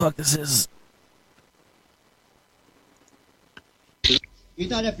fuck this is. 给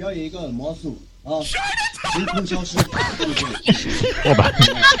大家表演一个魔术啊，凭空消失，对不对？ Hold on.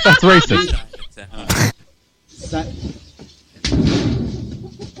 That's racist. 三，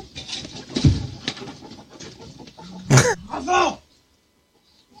阿峰，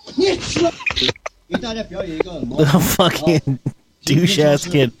你给大家表演一个魔 The 术， fucking douche ass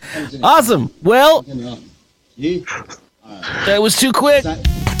kid. Awesome. Well, 看着啊，一、 that was too quick. 三。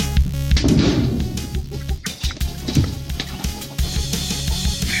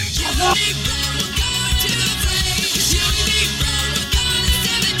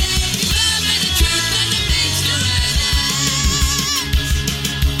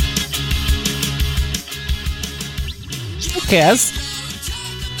 Cass,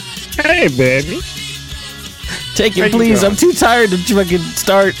 Hey, baby. take How it, you please. doing? I'm too tired to fucking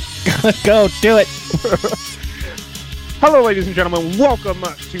start. Go, do it. Hello, ladies and gentlemen. Welcome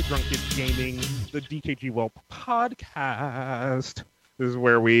to Drunk Kids Gaming, the DKG Whelp podcast. This is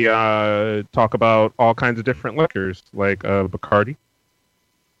where we talk about all kinds of different liquors, like Bacardi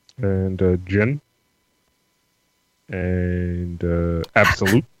and gin and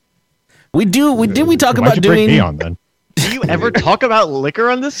Absolute. We talk Why'd about you bring doing. me on then? Do you ever talk about liquor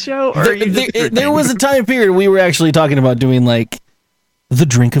on this show? Or are you just There was a time period we were actually talking about doing like the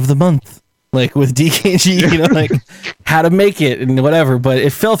drink of the month, like with DKG, you know, like how to make it and whatever. But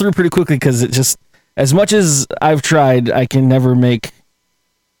it fell through pretty quickly because it just, as much as I've tried, I can never make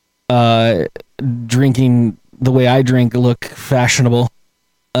drinking the way I drink look fashionable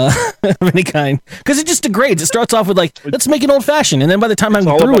of any kind, because it just degrades. It starts off with like, let's make an old fashioned, and then by the time I'm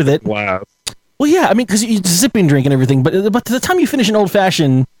All through about with the it, glass. well, yeah, I mean, because you sip and drink and everything, but to the time you finish an old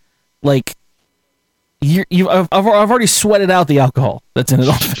fashioned, like I've already sweated out the alcohol that's in an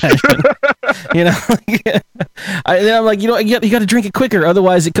old fashioned. You know, then I'm like, you know, you got to drink it quicker,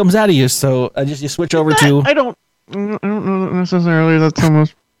 otherwise it comes out of you. So you switch over to. I don't know necessarily that's how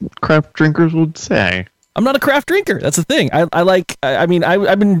most craft drinkers would say. I'm not a craft drinker. That's the thing.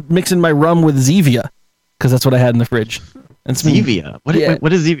 I've been mixing my rum with Zevia because that's what I had in the fridge. Stevia. What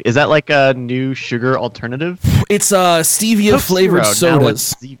is Stevia? Is that like a new sugar alternative? It's stevia Coke flavored Zero, now what's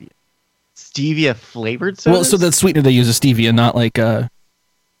sodas. Stevia? Stevia flavored sodas? Well, so the sweetener they use is stevia, not like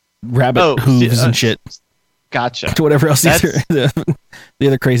rabbit hooves and shit. Gotcha. To whatever else the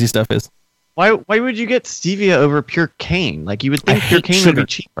other crazy stuff is. Why would you get stevia over pure cane? Like you would think pure hate cane sugar. would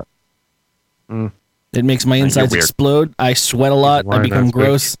be cheaper. It makes my insides weird. explode. I sweat a lot. I Why become not?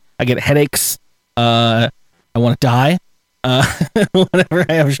 gross. I get headaches. I want to die whenever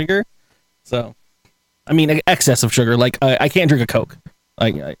I have sugar. So, I mean, excess of sugar. Like I can't drink a Coke.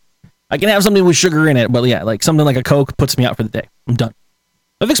 I can have something with sugar in it, but yeah, like something like a Coke puts me out for the day. I'm done.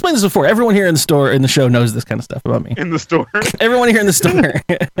 I've explained this before. Everyone here in the show knows this kind of stuff about me. In the store. Everyone here in the store.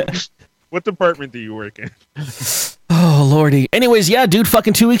 What department do you work in? Oh lordy. Anyways, yeah, dude,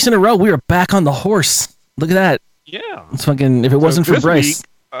 fucking 2 weeks in a row, we are back on the horse. Look at that. Yeah. It's fucking. If it wasn't for this Bryce.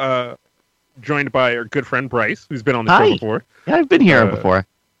 week, joined by our good friend Bryce, who's been on the Hi. show before. Yeah, I've been here Uh, before.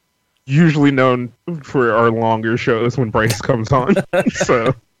 Usually known for our longer shows when Bryce comes on.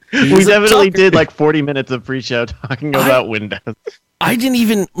 So We was a definitely talker. did like 40 minutes of pre-show talking about Windows. I didn't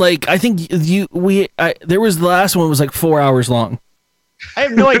even like. I think there was the last one was like 4 hours long. I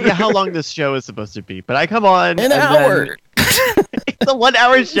have no idea how long this show is supposed to be, but I come on An and hour. then- It's a 1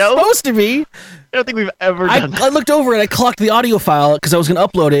 hour It's show. supposed to be. I don't think we've ever done that. I looked over and I clocked the audio file because I was gonna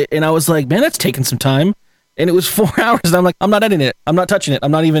upload it, and I was like, man, that's taking some time. And it was 4 hours. And I'm like, I'm not editing it. I'm not touching it. I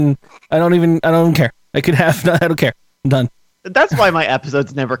don't even care. I could have. I don't care. I'm done. That's why my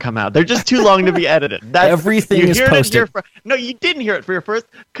episodes never come out. They're just too long to be edited. Everything you is heard it posted. here no, you didn't hear it for your first,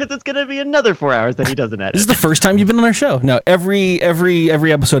 because it's going to be another 4 hours that he doesn't edit. This is the first time you've been on our show. No, every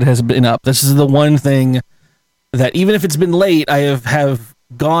episode has been up. This is the one thing that even if it's been late, I have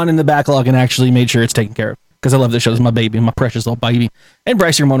gone in the backlog and actually made sure it's taken care of because I love this show. It's my baby, my precious little baby. And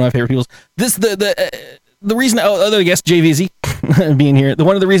Bryce, you're one of my favorite people. The reason, other guest JVZ being here,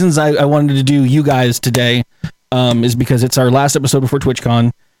 one of the reasons I wanted to do you guys today is because it's our last episode before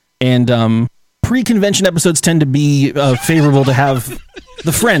TwitchCon, and pre-convention episodes tend to be favorable to have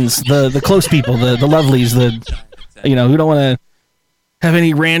the friends, the close people, the lovelies, we don't want to have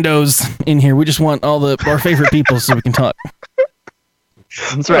any randos in here. We just want all our favorite people so we can talk.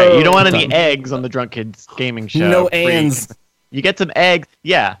 That's right. You don't want any eggs on the Drunk Kids Gaming Show. No Free. ands. You get some eggs.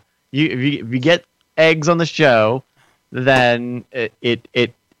 Yeah. If you get eggs on the show, then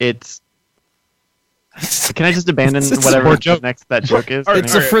it's. Can I just abandon whatever next that joke is?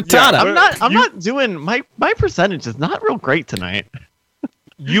 It's a frittata. I'm not doing my percentage is not real great tonight.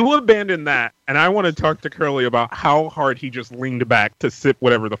 You abandoned that, and I want to talk to Curly about how hard he just leaned back to sip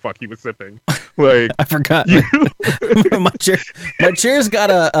whatever the fuck he was sipping. Like I forgot. My chair's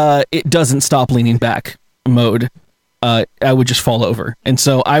got a it doesn't stop leaning back mode. I would just fall over, and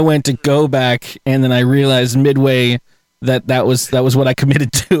so I went to go back, and then I realized midway that was what I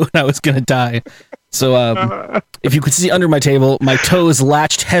committed to, and I was gonna die. So if you could see under my table, my toes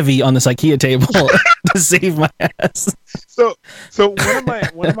latched heavy on this IKEA table to save my ass. So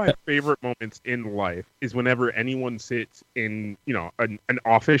one of my favorite moments in life is whenever anyone sits in, you know, an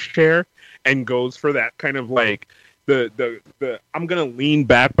office chair and goes for that kind of like the I'm gonna lean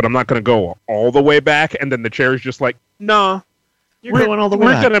back, but I'm not gonna go all the way back, and then the chair is just like, nah, You're going all the way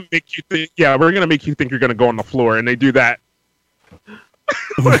back. We're gonna make you think, yeah, we're gonna make you think you're gonna go on the floor, and they do that.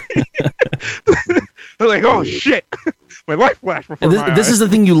 They're like, oh shit, my life flashed before my eyes. This is the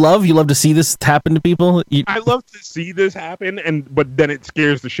thing you love. You love to see this happen to people. I love to see this happen, but then it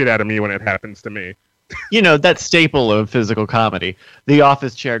scares the shit out of me when it happens to me. You know, that staple of physical comedy. The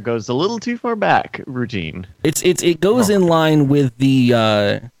office chair goes a little too far back routine. It goes in line with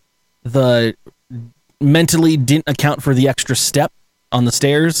the mentally didn't account for the extra step on the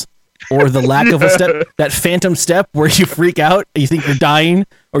stairs, or the lack of a step, that phantom step where you freak out, you think you're dying,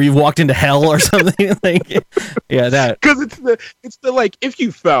 or you've walked into hell or something. Like, yeah, that. Because it's the like, if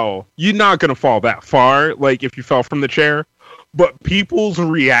you fell, you're not gonna fall that far. Like if you fell from the chair, but people's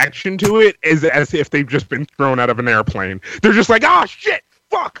reaction to it is as if they've just been thrown out of an airplane. They're just like, oh shit,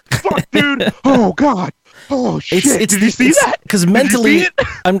 fuck, dude, oh god. Oh shit! Did you see that? Because mentally,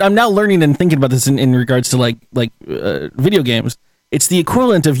 I'm now learning and thinking about this in regards to like video games. It's the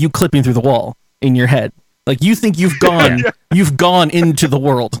equivalent of you clipping through the wall in your head. Like you think you've gone, you've gone into the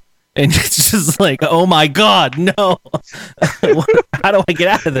world, and it's just like, oh my god, no! How do I get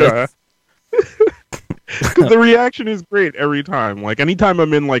out of this? Because the reaction is great every time. Like anytime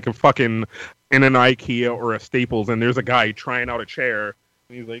I'm in like in an IKEA or a Staples, and there's a guy trying out a chair,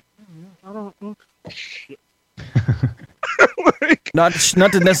 and he's like, I don't know. Shit. Like, not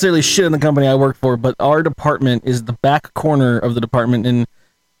to necessarily shit on the company I work for, but our department is the back corner of the department, and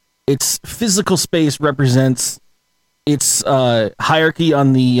its physical space represents its hierarchy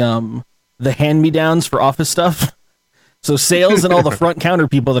on the hand-me-downs for office stuff. So sales and all the front counter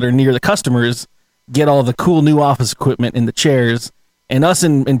people that are near the customers get all the cool new office equipment in the chairs, and us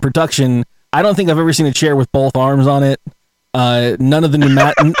in production, I don't think I've ever seen a chair with both arms on it. None of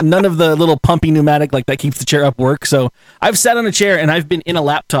the little pumpy pneumatic like that keeps the chair up work. So I've sat on a chair and I've been in a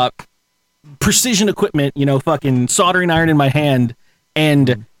laptop, precision equipment, you know, fucking soldering iron in my hand,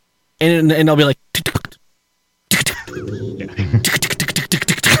 and I'll be like,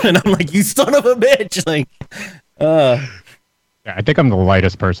 and I'm like, you son of a bitch, like, Yeah, I think I'm the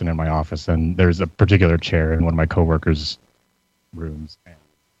lightest person in my office, and there's a particular chair in one of my coworkers' rooms. And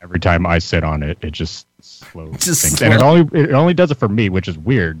every time I sit on it, it just slows things. And it only does it for me, which is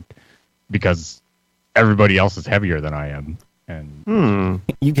weird because everybody else is heavier than I am. And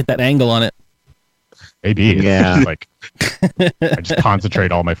you get that angle on it. Maybe it's Yeah. just like I just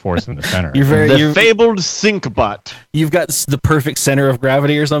concentrate all my force in the center. The fabled sink butt. You've got the perfect center of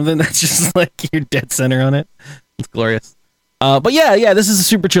gravity or something. That's just like your dead center on it. It's glorious. But yeah, this is a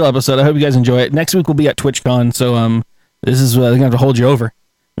super chill episode. I hope you guys enjoy it. Next week we'll be at TwitchCon, so this is they're gonna have to hold you over.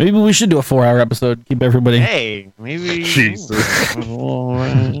 Maybe we should do a 4-hour episode. Keep everybody. Hey, maybe. Jesus.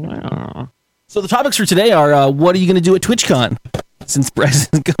 So the topics for today are what are you gonna do at TwitchCon? Since Bryce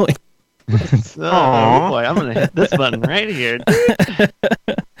is going. Oh boy, I'm gonna hit this button right here.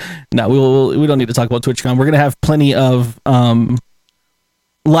 No, we don't need to talk about TwitchCon. We're gonna have plenty of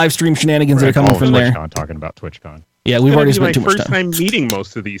live stream shenanigans that are coming from there. Talking about TwitchCon. Yeah, we've already spent too much first time. time meeting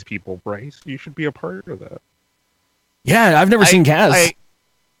most of these people, Bryce. You should be a part of that. Yeah, I've never seen Kaz.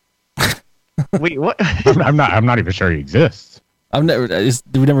 Wait, what? I'm not even sure he exists.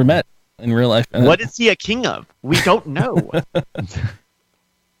 We've never met in real life. What is he a king of? We don't know.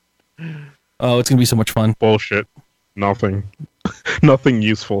 Oh, it's gonna be so much fun. Bullshit. Nothing. Nothing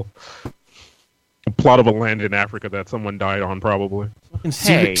useful. A plot of a land in Africa that someone died on, probably.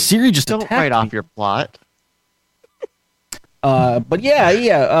 Hey, Siri just don't attacked write me. off your plot. But yeah.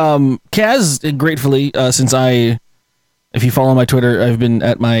 Kaz, gratefully, since if you follow my Twitter, I've been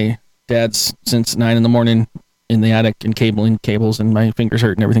at my dad's since 9 a.m. in the attic and cabling cables, and my fingers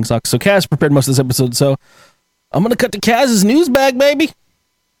hurt and everything sucks. So Kaz prepared most of this episode, so I'm gonna cut to Kaz's news bag, baby.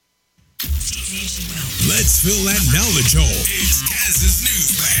 Let's fill that knowledge hole. It's Kaz's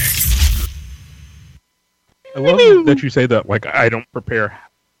news bag. I love that you say that like I don't prepare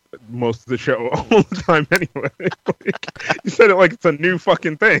most of the show all the time anyway. Like, you said it like it's a new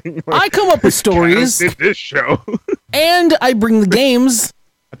fucking thing. Like, I come up with stories, Kaz did this show. and I bring the games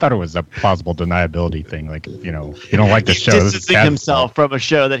I thought it was a plausible deniability thing. Like, you know, you don't like the show. This is Distancing Kaz's himself fault. from a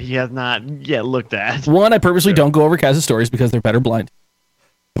show that he has not yet looked at. One, I purposely don't go over Kaz's stories because they're better blind.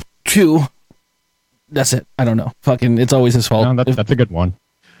 Two, that's it. I don't know. Fucking, it's always his fault. No, that's a good one.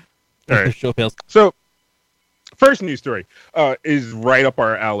 All right. The show fails. So, first news story is right up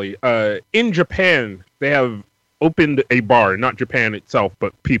our alley. In Japan, they have opened a bar. Not Japan itself,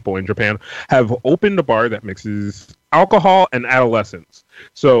 but people in Japan have opened a bar that mixes alcohol and adolescence.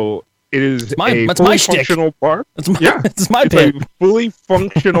 So it is That's my fully shtick. functional bar. That's my, Yeah, it's my it's pick. a fully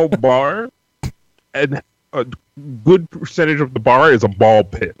functional bar, and a good percentage of the bar is a ball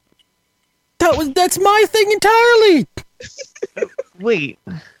pit. That's my thing entirely. Wait.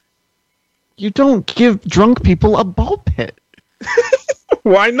 You don't give drunk people a ball pit.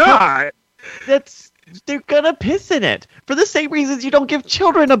 Why not? They're gonna piss in it. For the same reasons you don't give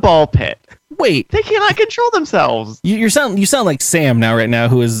children a ball pit. Wait, They cannot control themselves. you sound like Sam now right now,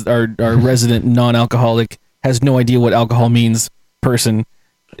 who is our resident non-alcoholic, has no idea what alcohol means person.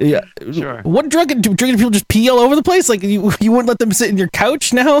 Yeah, Sure. What drinking people just pee all over the place? Like you wouldn't let them sit in your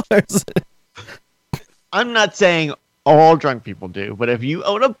couch now? I'm not saying all drunk people do, but if you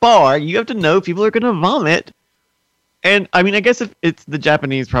own a bar, you have to know people are gonna vomit. And I mean, I guess if it's the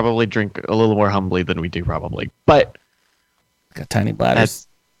Japanese, probably drink a little more humbly than we do, probably. But Got tiny bladders.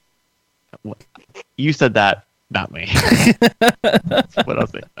 you said that, not me. That's what I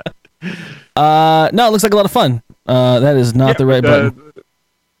was thinking. No, it looks like a lot of fun. That is not the right button.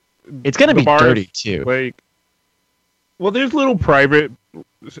 It's gonna The be bars, dirty too. Like, well, there's little private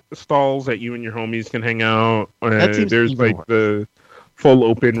stalls that you and your homies can hang out. That seems There's even like worse. the full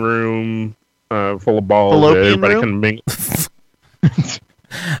open room, full of balls. Fallopian Everybody room? can mingle.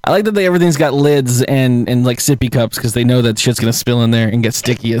 I like that everything's got lids and like sippy cups because they know that shit's gonna spill in there and get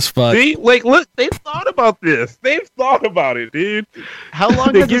sticky as fuck. See, like, look, they've thought about this. They've thought about it, dude. How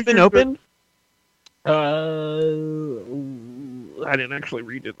long They has this give been you open? I didn't actually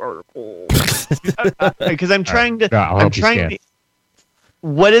read this article. Because I'm trying to. Yeah, I'll I'm help you trying scan. to.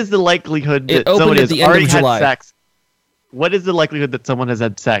 What is the likelihood It that opened somebody at has the end of already had July. sex? What is the likelihood that someone has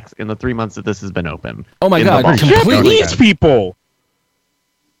had sex in the 3 months that this has been open? Oh my In the god, bar. completely. Japanese people.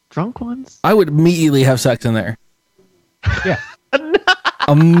 Drunk ones? I would immediately have sex in there. Yeah.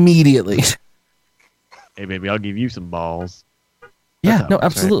 Immediately. Hey, baby, I'll give you some balls. Yeah, That's no, how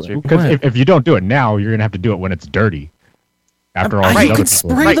it's absolutely. right, Go Because ahead. if you don't do it now, you're gonna have to do it when it's dirty. After all I- these you other could people.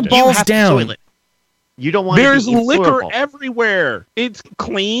 spray the you balls have to down. soil it. You don't want There's to be liquor insoilable. everywhere. It's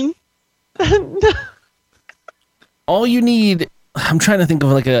clean. All you need, I'm trying to think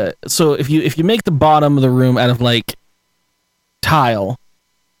of like so if you make the bottom of the room out of like tile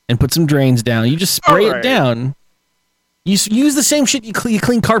and put some drains down, you just spray it Alright. down. You use the same shit you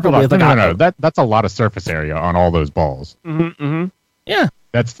clean carpet Hold on, with. no. That's a lot of surface area on all those balls. Yeah,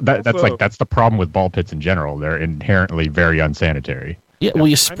 That's Also- that's the problem with ball pits in general. They're inherently very unsanitary. yeah. Well,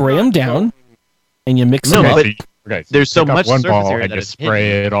 you spray them down and you mix No, them up. but so you there's so pick up much one surface ball area and that you it's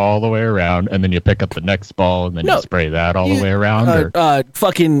spray it all the way around, and then you pick up the next ball and then No, you spray that all you- the way around. or-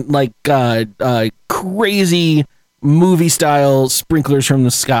 Fucking like crazy movie style sprinklers from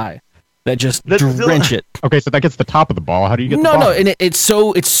the sky that just That's still- drench it. Okay, so that gets the top of the ball. How do you get the No, bottom? and it's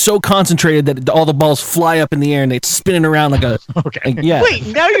so concentrated that all the balls fly up in the air and it's spinning around like a Okay. yeah. Wait,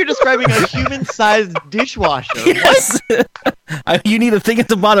 now you're describing a human-sized dishwasher. Yes. You need a thing at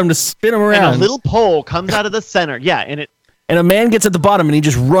the bottom to spin them And around. a little pole comes out of the center. Yeah, and it. And a man gets at the bottom and he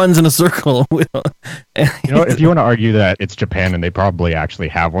just runs in a circle. You know, if you want to argue that it's Japan and they probably actually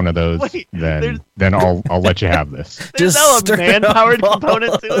have one of those, Wait, then I'll let you have this. There's Just no stir man-powered up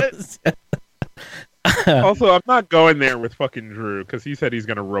component to it. balls. Also, I'm not going there with fucking Drew because he said he's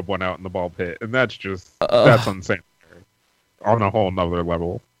gonna rub one out in the ball pit, and that's just that's unsanitary on a whole nother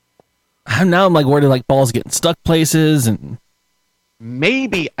level. Now I'm like worried like balls getting stuck places and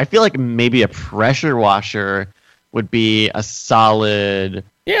Maybe I feel like maybe a pressure washer would be a solid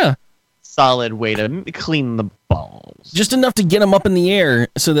way to clean the balls. just enough to get them up in the air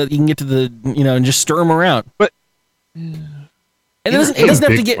so that you can get to the and just stir them around. But- And it doesn't Some have to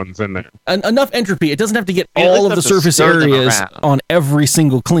big get ones in there. enough entropy. It doesn't have to get You at all least of the have to surface stir them areas around. on every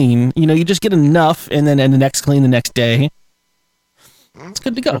single clean. You just get enough, and then the next clean the next day. It's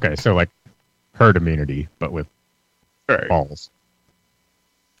good to go. Okay, so like herd immunity, but with All right. balls.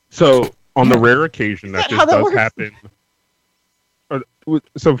 So on the rare occasion that that this how that does works? happen,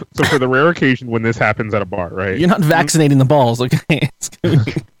 so for the rare occasion when this happens at a bar, right? You're not vaccinating the balls, okay? It's gonna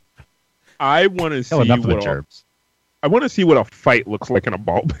be- I want to see Kill enough of the what germs. I want to see what a fight looks like in a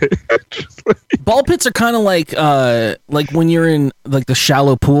ball pit. Just like- Ball pits are kind of like when you're in like the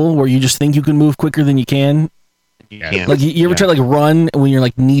shallow pool where you just think you can move quicker than you can. can't. Like you ever try to like run when you're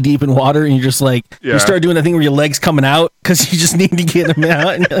like knee deep in water and you're just like you start doing that thing where your legs coming out because you just need to get them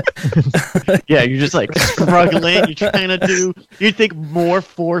out. Yeah, you're just like struggling. You're trying to do. You think more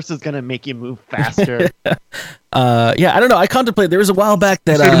force is gonna make you move faster. Yeah, I don't know. I contemplated. There was a while back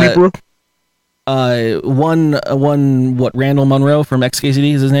that Randall Munroe from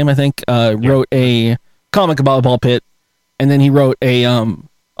XKCD is his name, I think, wrote a comic about Ball Pit, and then he wrote a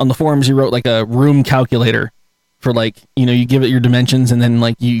on the forums he wrote like a room calculator for like you give it your dimensions and then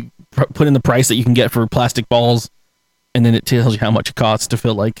like you put in the price that you can get for plastic balls, and then it tells you how much it costs to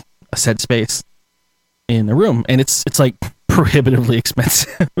fill like a set space in a room, and it's like prohibitively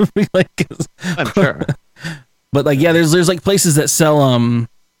expensive. Like, I'm sure. But like there's like places that sell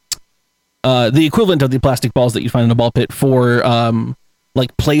the equivalent of the plastic balls that you find in a ball pit for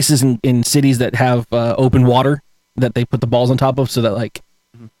like places in cities that have open water that they put the balls on top of so that like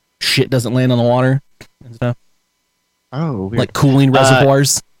shit doesn't land on the water and stuff. Oh, weird. Like cooling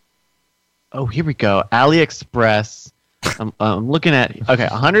reservoirs. Oh, here we go. AliExpress. I'm looking at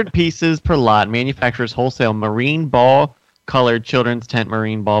 100 pieces per lot. Manufacturers wholesale marine ball colored children's tent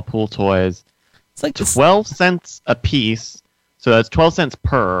marine ball pool toys. It's like 12 cents a piece, so that's 12 cents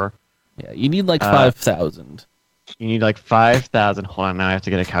per. Yeah, you need like 5,000. You need like 5,000. Hold on, now I have to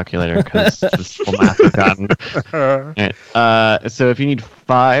get a calculator because this whole math has gotten. Right. So if you need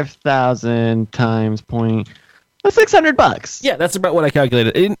 5,000 times point, that's $600. Yeah, that's about what I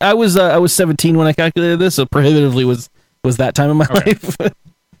calculated. I was 17 when I calculated this, so prohibitively was that time in my life.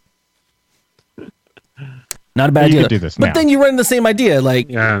 Not a bad idea. Do this but now. then you run the same idea, like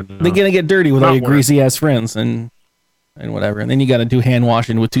they're gonna get dirty with all your greasy ass friends and whatever, and then you got to do hand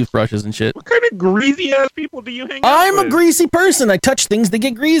washing with toothbrushes and shit. What kind of greasy ass people do you hang out I'm with? a greasy person. I touch things that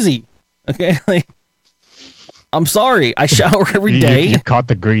get greasy. Okay, like I'm sorry. I shower every day. You caught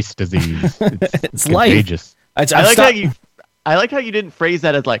the grease disease. It's contagious. I like how you didn't phrase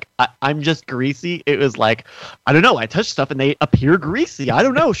that as like I'm just greasy. It was like I don't know. I touch stuff and they appear greasy. I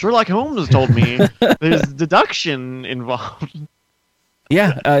don't know. Sherlock Holmes told me there's deduction involved.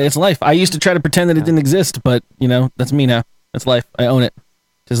 Yeah, it's life. I used to try to pretend that it didn't exist, but that's me now. That's life. I own it.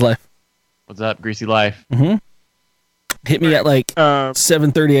 It's life. What's up, greasy life? Mm-hmm. Hit me at like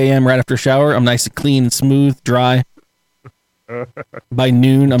 7:30 a.m. right after a shower. I'm nice and clean and smooth, dry. By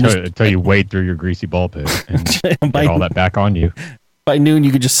noon, until you wade through your greasy ball pit and get all that back on you. By noon,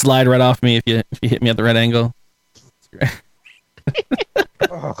 you could just slide right off me if you hit me at the right angle.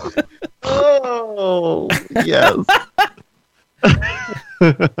 Oh yes.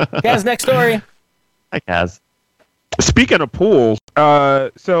 Kaz, next story. Hi, Kaz. Speaking of pools,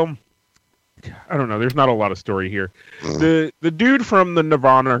 so I don't know. There's not a lot of story here. The dude from the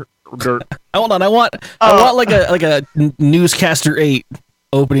Nirvana. Hold on, I want like a Newscaster 8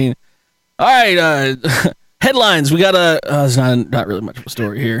 opening. All right, headlines. We got there's not really much of a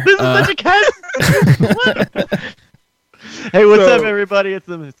story here. This is such a Kaz. Hey, what's up, everybody? It's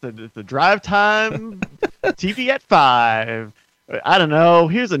the drive time TV at 5. I don't know.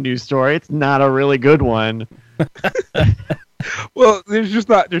 Here's a news story. It's not a really good one. Well, there's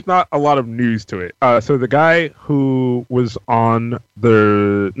not a lot of news to it. So the guy who was on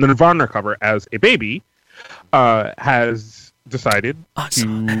the Nirvana cover as a baby has decided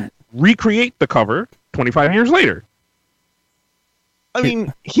to recreate the cover 25 years later. I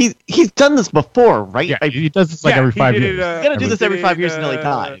mean, he's done this before, right? Yeah, he does this like every 5 years. He's gonna do this every 5 years until he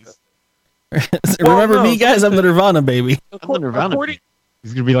dies. Remember me, guys? I'm the Nirvana baby. I'm the Nirvana.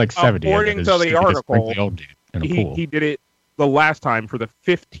 He's gonna be like 70. According to the article, the old dude in a pool. He did it the last time for the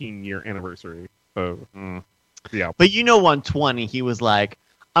 15-year anniversary. So, yeah. But 120, he was like,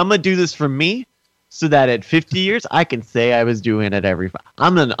 "I'm gonna do this for me, so that at 50 years I can say I was doing it every.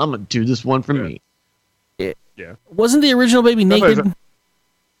 I'm gonna do this one for me." Yeah. Wasn't the original baby naked?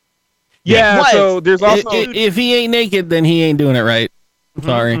 Yeah. So there's also if he ain't naked, then he ain't doing it right.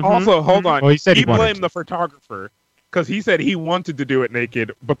 Sorry. Also, hold on. Well, he said he blamed the photographer because he said he wanted to do it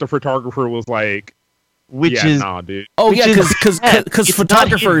naked, but the photographer was like, nah, dude. Oh yeah, because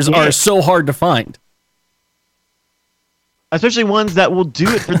photographers are so hard to find, especially ones that will do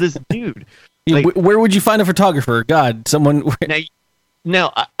it for this dude. Like, where would you find a photographer? God, someone.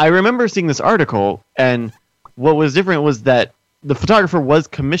 Now, I remember seeing this article, and what was different was that the photographer was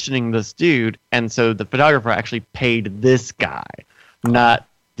commissioning this dude, and so the photographer actually paid this guy, not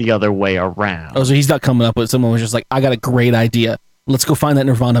the other way around. Oh, so he's not coming up with someone who's just like, I got a great idea. Let's go find that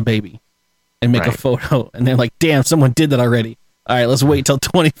Nirvana baby and make a photo. And they're like, damn, someone did that already. All right, let's wait till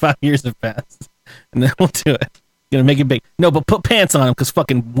 25 years have passed, and then we'll do it. Gonna make it big. No, but put pants on him because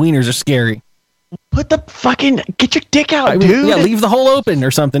fucking wieners are scary. Put the fucking get your dick out, dude. Yeah, leave the hole open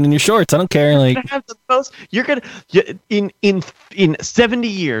or something in your shorts. I don't care. Like, you're gonna in 70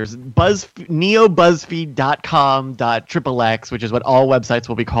 years, neobuzzfeed.com.xxx, which is what all websites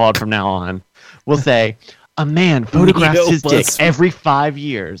will be called from now on, will say a man photographs his dick every 5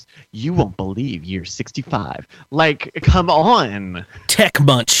 years. You won't believe year 65. Like, come on, Tech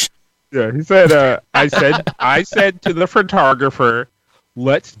Munch. Yeah, he said. I said to the photographer,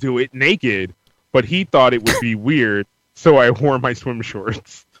 "Let's do it naked." But he thought it would be weird, so I wore my swim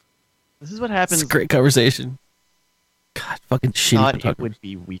shorts. This is what happens. It's a great conversation. God, fucking shitty. Thought it would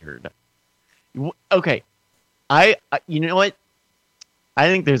be weird. Okay, you know what? I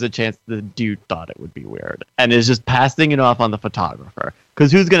think there's a chance the dude thought it would be weird and is just passing it off on the photographer.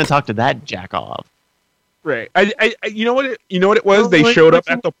 Because who's gonna talk to that jack off? Right. You know what it was? They showed up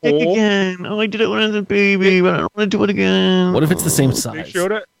at the pool. Again. Oh, I did it when I was a baby, but I don't want to do it again. What if it's the same size?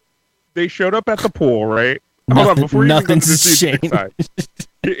 They showed up at the pool, right? Hold on, before you even go to the changed. side.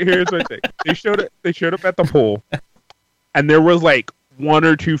 Here's my thing. They showed up at the pool, and there was like one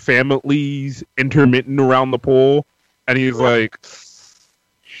or two families intermittent around the pool, and he's like,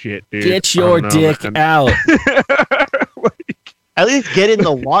 "Shit, dude, get your dick out." At least get in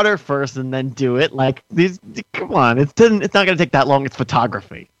the water first and then do it. Like, come on, it's not gonna take that long. It's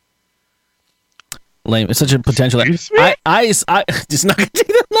photography. Lame. It's such a potential. It's not gonna take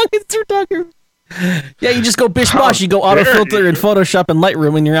that long. It's photography. Yeah, you just go bish bosh. You go autofilter and Photoshop and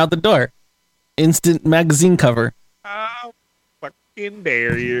Lightroom, and you're out the door. Instant magazine cover. How fucking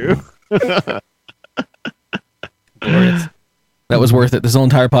dare you? Glorious. That was worth it. This whole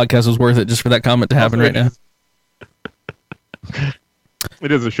entire podcast was worth it just for that comment to happen right now.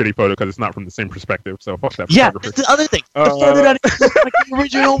 It is a shitty photo because it's not from the same perspective, so fuck that. Yeah, that's the other thing. The photo that is like the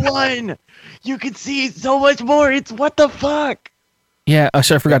original one. You can see so much more. It's what the fuck. Yeah, I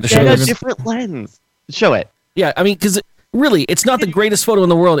forgot to show it. A different lens. Show it. Yeah, I mean, because really, it's not the greatest photo in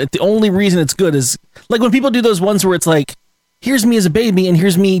the world. The only reason it's good is like when people do those ones where it's like, here's me as a baby and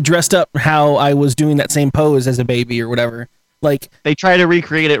here's me dressed up how I was doing that same pose as a baby or whatever. Like, they try to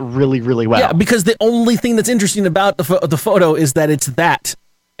recreate it really, really well. Yeah, because the only thing that's interesting about the photo is that it's that.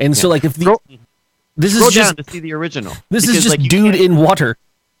 And so, like, if this is just down to see the original. This is just dude in water.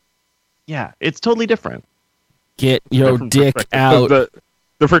 Yeah, it's totally different. Get your dick out.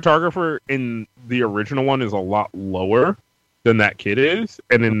 The photographer in the original one is a lot lower than that kid is,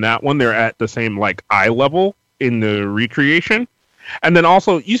 and in that one they're at the same like eye level in the recreation. And then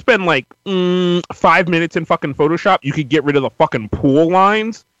also, you spend like 5 minutes in fucking Photoshop, you could get rid of the fucking pool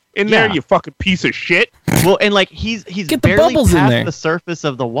lines in there. You fucking piece of shit. Well, and like he's get barely the bubbles past in there. The surface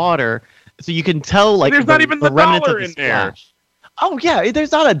of the water, so you can tell like there's not even the dollar in there. Oh yeah,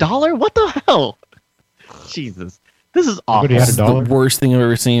 there's not $1. What the hell? Jesus, this is awful. This is the worst thing I've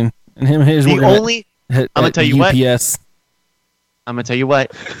ever seen. And his I'm gonna tell you UPS. what. I'm gonna tell you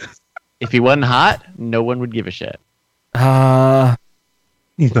what. If he wasn't hot, no one would give a shit.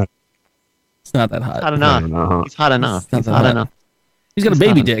 He's not. It's not that hot. Hot enough. He's hot enough. He's hot enough. He's got a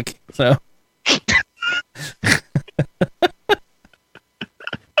baby dick, so.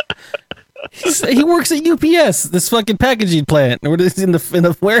 He works at UPS, this fucking packaging plant, or in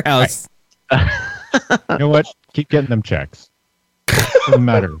the warehouse. You know what? Keep getting them checks. Doesn't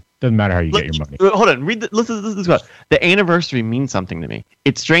matter. Doesn't matter how you get your money. Hold on. Listen to this quote. The anniversary means something to me.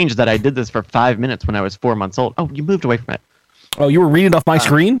 It's strange that I did this for 5 minutes when I was 4 months old. Oh, you moved away from it. Oh, you were reading off my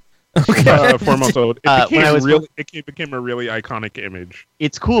screen? Okay. 4 months old. It became a really iconic image.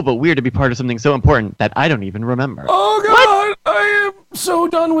 It's cool, but weird to be part of something so important that I don't even remember. Oh, God. What? I am so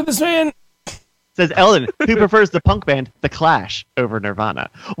done with this man. Says Ellen, who prefers the punk band The Clash over Nirvana.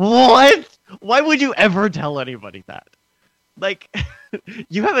 What? Why would you ever tell anybody that? Like,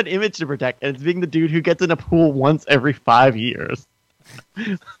 you have an image to protect, and it's being the dude who gets in a pool once every 5 years.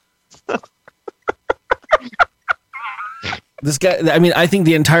 This guy, I mean, I think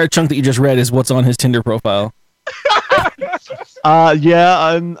the entire chunk that you just read is what's on his Tinder profile.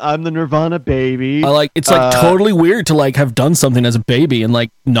 Yeah, I'm the Nirvana baby. It's like totally weird to like have done something as a baby and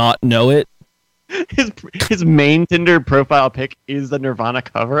like not know it. His main Tinder profile pic is the Nirvana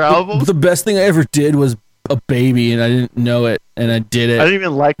cover album. The best thing I ever did was a baby, and I didn't know it, and I did it. I didn't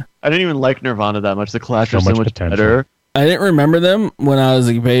even like Nirvana that much. The Clash was so much better. I didn't remember them when I was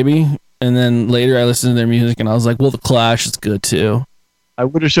a baby, and then later I listened to their music, and I was like, well, the Clash is good too. I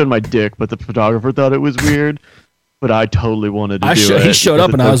would have shown my dick, but the photographer thought it was weird. But I totally wanted to do it. He showed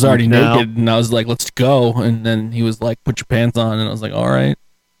up, and I was already naked, and I was like, let's go. And then he was like, put your pants on, and I was like, all right.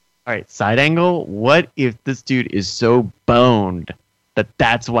 All right, side angle. What if this dude is so boned that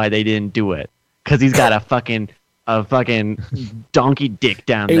that's why they didn't do it? Because he's got a fucking a fucking donkey dick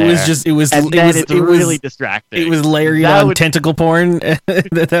down It there. It's really distracting. It was layering That on would- tentacle porn at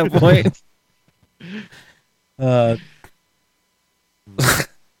that point.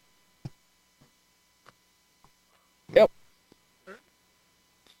 Yep.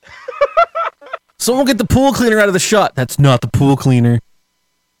 Someone get the pool cleaner out of the shot. That's not the pool cleaner.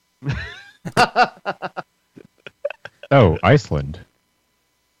 Oh, Iceland.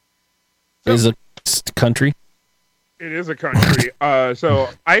 Is a country. It is a country. So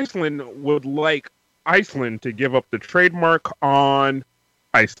Iceland would like Iceland to give up the trademark on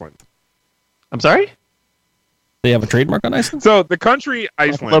Iceland. I'm sorry? They have a trademark on Iceland? So the country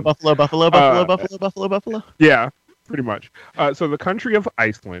Iceland. Buffalo. Yeah, pretty much. So the country of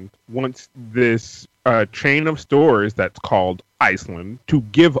Iceland wants this chain of stores that's called Iceland to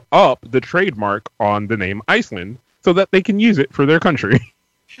give up the trademark on the name Iceland so that they can use it for their country.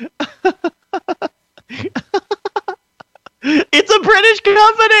 It's a British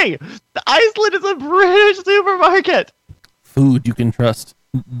company! Iceland is a British supermarket! Food you can trust.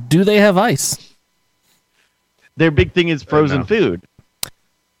 Do they have ice? Their big thing is frozen No. food.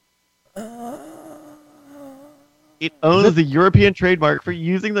 It owns the European trademark for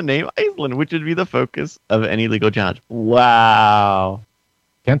using the name Iceland, which would be the focus of any legal challenge. Wow.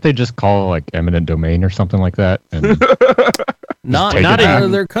 Can't they just call like eminent domain or something like that? And Not take out it back.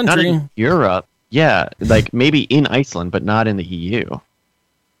 of their Not country. in Europe. Yeah, like maybe in Iceland, but not in the EU.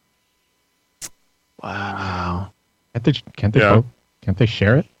 Wow. can't they Yeah. vote? Can't they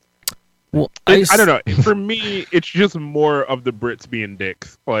share it? Well, I don't know. For me, it's just more of the Brits being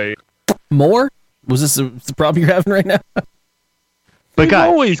dicks. Like, More? Was this the problem you're having right now? But they've guys,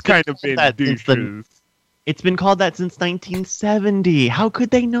 always kind of been that since the- douches. it's been called that since 1970. How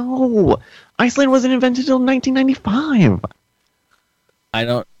could they know? Iceland wasn't invented until 1995. I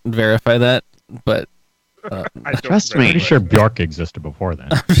don't verify that, but I don't Trust remember. me. Pretty sure Bjork existed before then.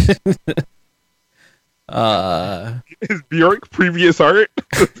 Is Bjork previous art?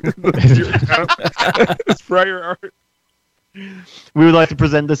 Is prior art? We would like to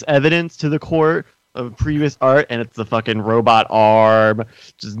present this evidence to the court of previous art, and it's the fucking robot arm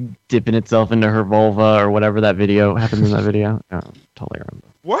just dipping itself into her vulva or whatever that video happens in that video. Oh, totally remember.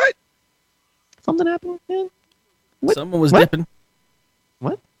 What? Something happened, man. What? someone was What? dipping.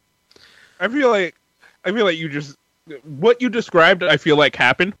 What? I feel like you just what you described. I feel like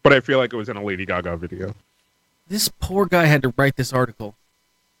happened, but I feel like it was in a Lady Gaga video. This poor guy had to write this article.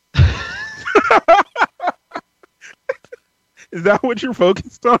 Is that what you're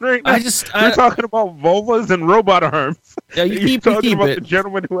focused on right now? We're talking about vulvas and robot arms. Yeah, you You're keep talking about it. the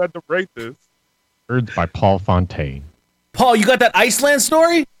gentleman who had to write this. Words by Paul Fontaine. Paul, you got that Iceland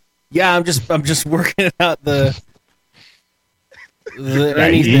story? Yeah, I'm just working out the He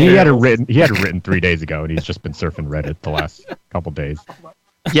anything. had it written. He had it written 3 days ago, and he's just been surfing Reddit the last couple days.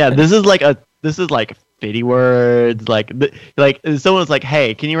 Yeah, this is like 50 words. Like someone was like,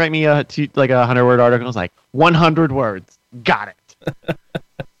 "Hey, can you write me a 100-word article?" I was like, 100 words. Got it.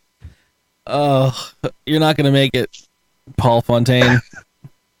 Oh, you're not gonna make it, Paul Fontaine.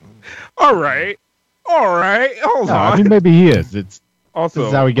 All right. Hold No, on. I mean, maybe he is. This Also,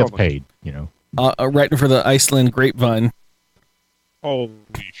 is how he gets hold on. paid. You know. Writing for the Iceland Grapevine. Holy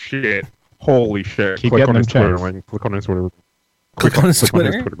shit! Keep Click getting on his them Twitter checks. link. Click on his Twitter. Click on his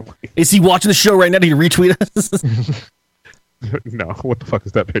Twitter? link. Is he watching the show right now? Did he retweet us? No, what the fuck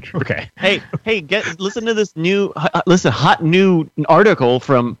is that picture? Okay. Hey, listen to this hot new article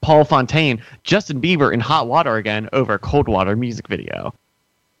from Paul Fontaine. Justin Bieber in hot water again over cold water music video.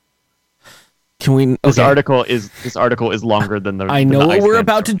 Can we? This Okay. article is longer than the. I than know the what we're Iceland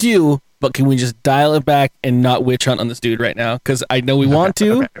about to story. do, but can we just dial it back and not witch hunt on this dude right now? Because I know we want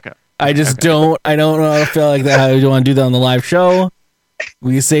to. Okay. I just don't. I don't know. I feel like that. How you want to do that on the live show?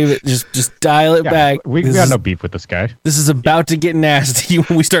 We can save it. Just dial it Yeah, back. we This got is- no beef with this guy. This is about to get nasty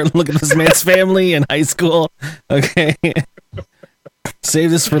when we start looking at this man's family in high school. Okay.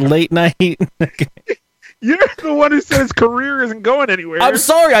 Save this for late night. Okay. You're the one who said his career isn't going anywhere. I'm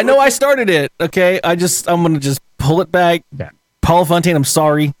sorry. I know I started it. Okay. I'm going to just pull it back. Yeah. Paul Fontaine, I'm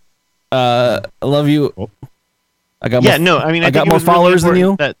sorry. I love you. Oh. I got Yeah, more, no, I mean, I got think it more was really followers than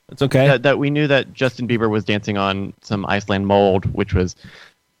you. important It's okay. that we knew that Justin Bieber was dancing on some Iceland mold, which was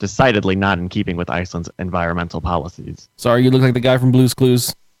decidedly not in keeping with Iceland's environmental policies. Sorry, you look like the guy from Blue's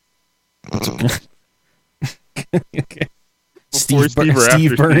Clues. Okay. Before Steve, Steve or after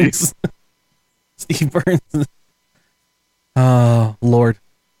Steve Burns. Steve Burns. Oh, Lord.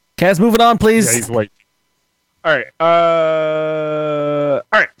 Kaz, moving on, please. Yeah, he's white. All right. All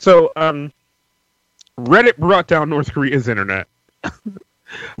right. So, Reddit brought down North Korea's internet.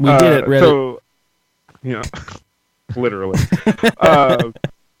 We did it, Reddit. So, yeah. literally. Well,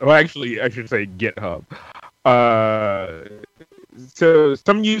 actually, I should say GitHub. So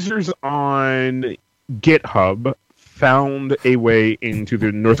some users on GitHub found a way into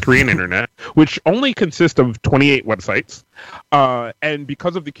the North Korean internet, which only consists of 28 websites. And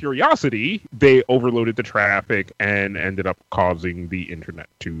because of the curiosity, they overloaded the traffic and ended up causing the internet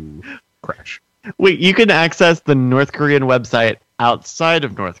to crash. Wait, you can access the North Korean website outside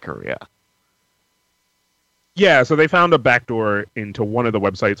of North Korea. Yeah, so they found a backdoor into one of the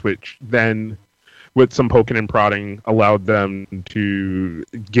websites, which then, with some poking and prodding, allowed them to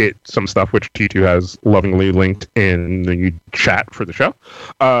get some stuff, which T2 has lovingly linked in the chat for the show.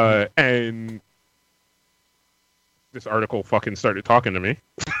 And this article fucking started talking to me.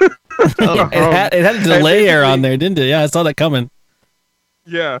 It had a delay error on there, didn't it? Yeah, I saw that coming.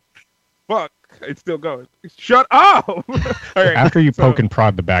 Yeah. Fuck. It's still going. Shut up! All right, After you poke and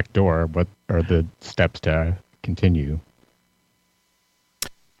prod the back door, what are the steps to continue?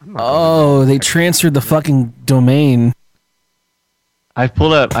 Oh, they transferred the fucking domain. I've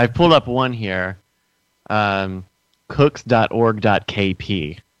pulled up one here.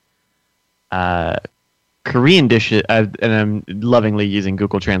 Cooks.org.kp. Korean dishes, and I'm lovingly using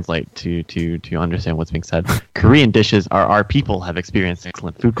Google Translate to understand what's being said. Korean dishes are our people have experienced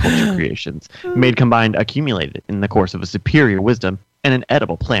excellent food culture creations, made combined accumulated in the course of a superior wisdom and an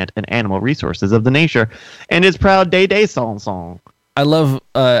edible plant and animal resources of the nature, and its proud day song. I love,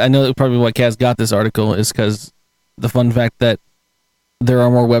 I know probably why Kaz got this article is because the fun fact that there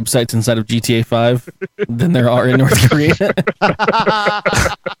are more websites inside of GTA 5 than there are in North Korea.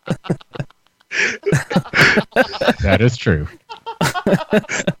 That is true.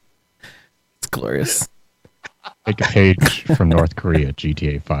 It's glorious. Take a page from North Korea,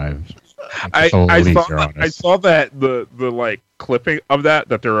 GTA 5. I saw that the like clipping of that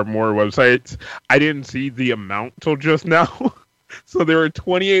there are more websites. I didn't see the amount till just now. So there are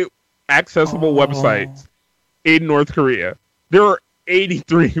 28 accessible websites in North Korea. There are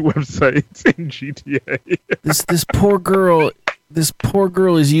 83 websites in GTA. This poor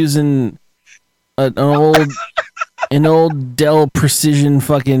girl is using an old Dell Precision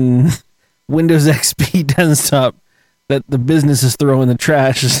fucking Windows XP desktop that the business is throwing in the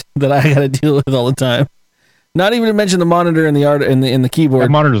trash that I gotta deal with all the time. Not even to mention the monitor and the art and the keyboard. The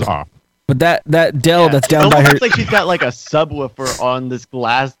monitor's off. But that Dell that's down by her. It looks like she's got like a subwoofer on this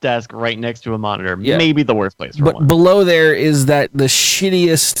glass desk right next to a monitor. Yeah. Maybe the worst place for one. Below there is the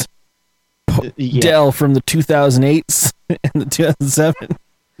shittiest Dell from the 2008s and the 2007.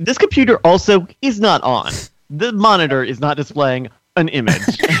 This computer also is not on. The monitor is not displaying an image.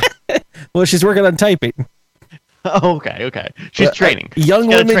 Well, she's working on typing. Oh, okay. She's training. Young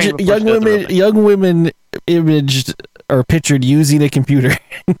women imaged or pictured using a computer.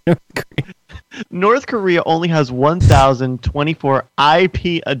 North Korea only has 1,024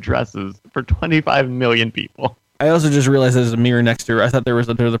 IP addresses for 25 million people. I also just realized there's a mirror next to her. I thought there was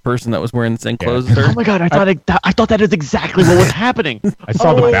another person that was wearing the same clothes as her. Oh my god! I thought that is exactly what was happening. I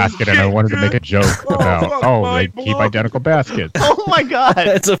saw the basket and I wanted to make a joke about they keep identical baskets. Oh my god!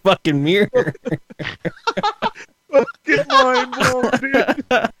 It's a fucking mirror. Fucking mind blown, dude.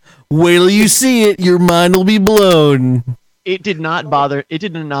 Wait till you see it, your mind will be blown. It did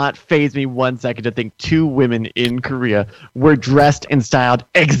not faze me 1 second to think two women in Korea were dressed and styled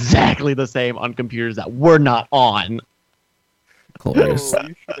exactly the same on computers that were not on. Glorious.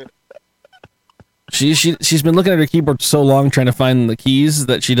 She's been looking at her keyboard so long trying to find the keys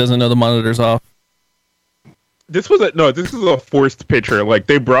that she doesn't know the monitor's off. This is a forced picture. Like,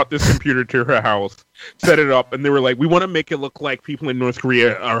 they brought this computer to her house, set it up, and they were like, we want to make it look like people in North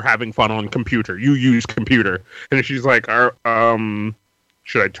Korea are having fun on computer. You use computer. And she's like,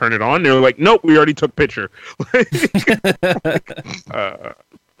 should I turn it on? And they were like, nope, we already took picture.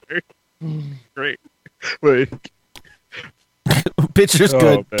 Great. Like, picture's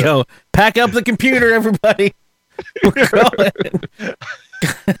good. Man. Go. Pack up the computer, everybody. We're going.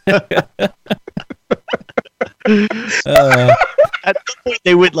 At some point,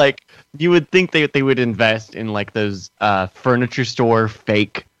 they would you would think they would invest in like those furniture store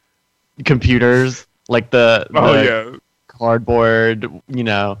fake computers, like the cardboard,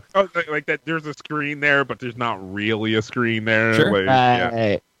 Oh, like that. There's a screen there, but there's not really a screen there. Sure.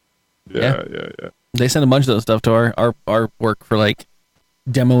 Like, yeah. They send a bunch of those stuff to our work for like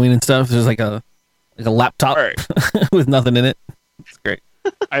demoing and stuff. There's like a laptop with nothing in it. It's great.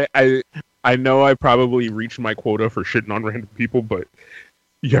 I know I probably reached my quota for shitting on random people, but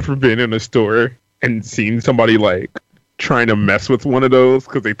you ever been in a store and seen somebody like trying to mess with one of those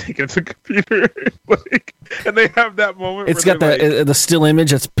because they take it to the computer, like, and they have that moment. It's where got the still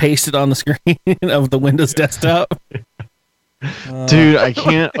image that's pasted on the screen of the Windows desktop. Dude, I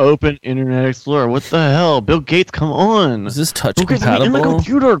can't open Internet Explorer. What the hell? Bill Gates, come on. Is this touch Bill Gates, I'm in the compatible?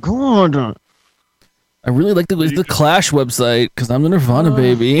 computer, come on. I really like the Clash website because I'm the Nirvana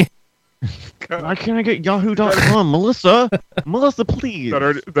baby. Why can't I get Yahoo.com? Melissa, please.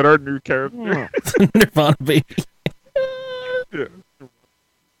 that are new character. Nirvana baby. Yeah.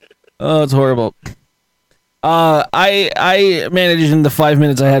 Oh, it's horrible. I managed in the 5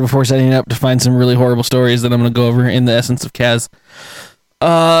 minutes I had before setting up to find some really horrible stories that I'm going to go over in the essence of Kaz.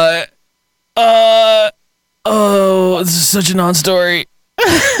 Oh, this is such a non-story.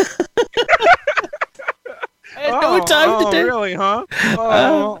 I had no time today. Really, huh?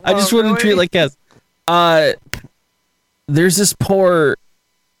 I just wanted to treat it like Kaz. There's this poor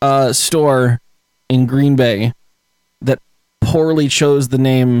store in Green Bay that poorly chose the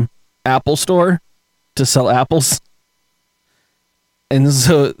name Apple Store to sell apples. And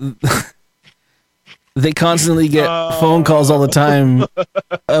so they constantly get phone calls all the time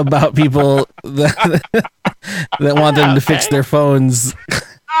about people that want them to fix their phones.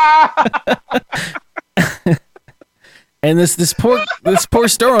 And this poor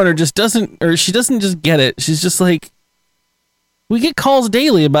store owner just doesn't just get it. She's just like, we get calls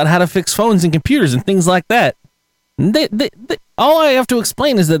daily about how to fix phones and computers and things like that. And they all I have to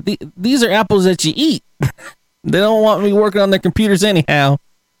explain is that these are apples that you eat. They don't want me working on their computers anyhow.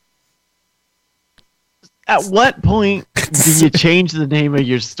 At what point do you change the name of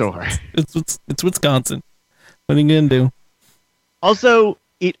your store? It's Wisconsin. What are you gonna do? Also,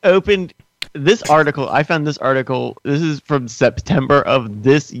 it opened this article. I found this article. This is from September of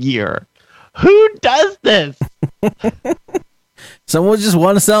this year. Who does this? Someone just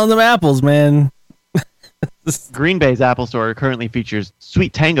want to sell them apples, man. Green Bay's Apple Store currently features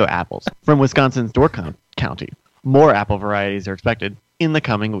Sweet Tango apples from Wisconsin's Door County. More apple varieties are expected in the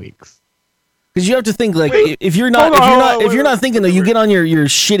coming weeks. Because you have to think, like, if you're not thinking that, you get on your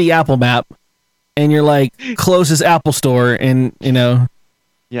shitty Apple map, and you're like closest Apple store, and you know.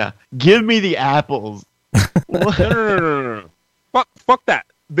 Yeah, give me the apples. No. Fuck that.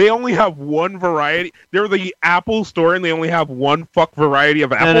 They only have one variety. They're the Apple store, and they only have one variety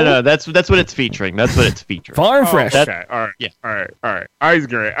of apples. No. That's what it's featuring. That's what it's featuring. Farm fresh. Okay. All right. Yeah. All right. I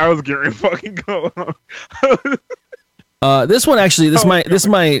was getting fucking go. This one actually. This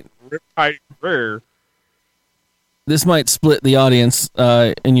might rare. This might split the audience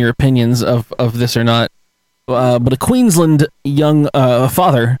in your opinions of this or not. But a Queensland young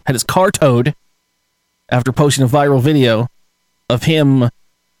father had his car towed after posting a viral video of him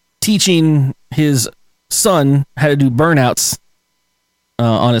teaching his son how to do burnouts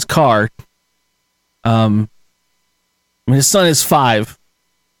on his car. His son is 5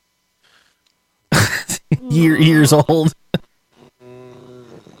 years old.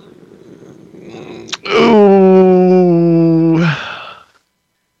 Ooh.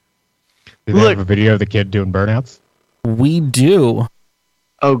 Do they have a video of the kid doing burnouts? We do.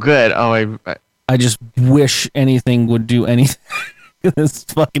 Oh, good. Oh, I just wish anything would do anything. This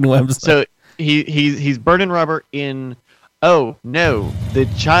fucking website. So he's burning rubber in. Oh no, the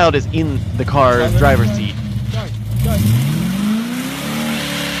child is in the car's driver's seat.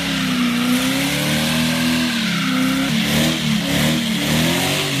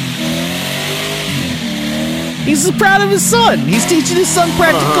 He's so proud of his son. He's teaching his son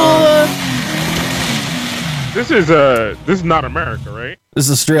practical. This is not America, right? This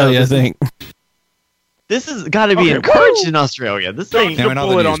is Australia, I think. This has got to be encouraged in Australia. This ain't. Now, in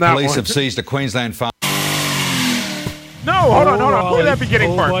other news, police one. have seized a Queensland farm. No, hold on. Play that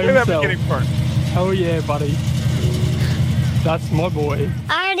beginning part. Oh yeah, buddy. That's my boy.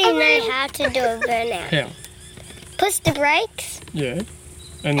 I already know how to do a burnout. Yeah. Push the brakes Yeah.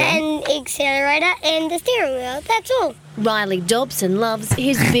 and accelerator and the steering wheel. That's all. Riley Dobson loves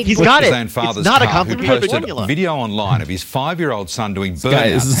his big He's boy. got it. Queensland father's It's not a car, who complicated posted formula. video online of his 5-year-old son doing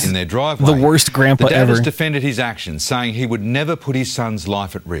Guys, burnouts in their driveway. the worst grandpa the dad ever. has defended his actions, saying he would never put his son's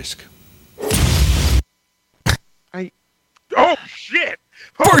life at risk. Oh shit!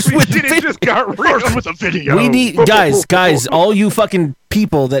 First with the It just got real. First with the video. We need guys, all you fucking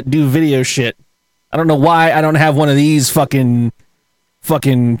people that do video shit. I don't know why I don't have one of these fucking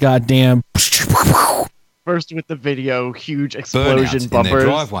goddamn. First with the video, huge explosion Burnouts in their bumpers.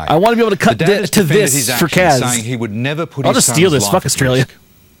 driveway. I want to be able to cut The dad has to defended this his for actions, Kaz. saying he would never put I'll his just steal son's this. life Fuck at Australia.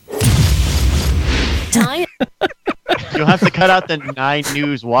 risk. Time. You'll have to cut out the 9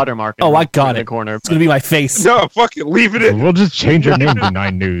 News watermark. Oh, I got in the it. corner. It's gonna be my face. No, fucking leave it in. We'll just change your name to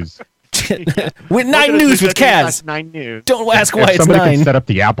 9 News. with 9 News with Kaz. 9 News. Don't ask why If it's somebody 9. can set up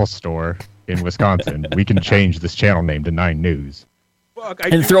the Apple Store in Wisconsin, we can change this channel name to 9 News. Fuck, I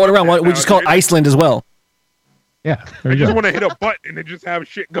And do throw it want around. that We now, just call it dude. Iceland as well. Yeah, I there you just go. want to hit a button and just have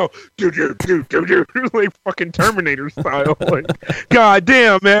shit go do like fucking Terminator style. Like, god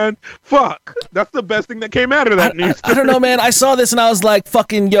damn, man, fuck. That's the best thing that came out of that news. I don't know, man. I saw this and I was like,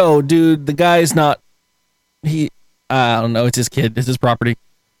 fucking yo, dude, the guy's not. I don't know. It's his kid. It's his property.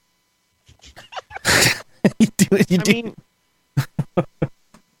 You do it. You do. mean,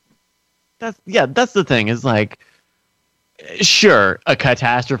 that's the thing. Is like, sure, a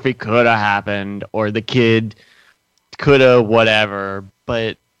catastrophe could have happened, or the kid could have whatever,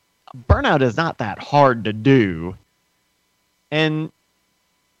 but burnout is not that hard to do, and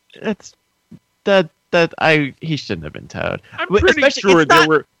he shouldn't have been towed. I'm pretty sure there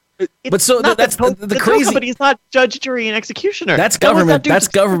were. But so that's the crazy. Company's not judge, jury, and executioner. That's That was government. that dude That's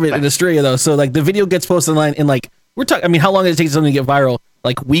just- government in Australia, though. So like the video gets posted online, and like we're talking. I mean, how long does it take something to get viral?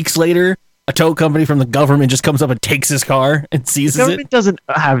 Like weeks later, a tow company from the government just comes up and takes his car and The seizes government it. doesn't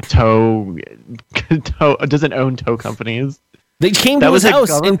have doesn't own tow companies. They came That to was his the house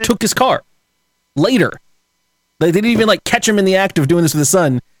and government? took his car. Later, they didn't even like catch him in the act of doing this with his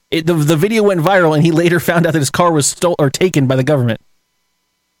son. The video went viral, and he later found out that his car was taken by the government.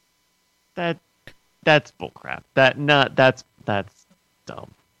 That's bullcrap. That's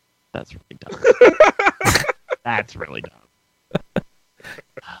dumb. That's really dumb. That's really dumb.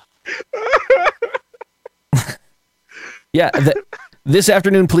 Yeah, this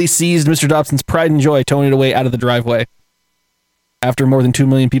afternoon, police seized Mr. Dobson's pride and joy, towing it away out of the driveway. After more than 2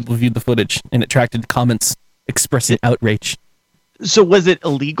 million people viewed the footage, and it attracted comments expressing outrage. So was it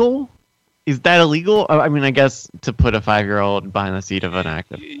illegal? Is that illegal? I mean, I guess to put a 5-year-old behind the seat of an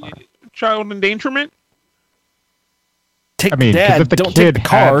active car. Child endangerment. Take I mean, 'cause Dad, if the don't kid take the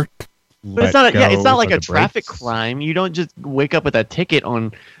car. But it's not. It's not like a a traffic crime. You don't just wake up with a ticket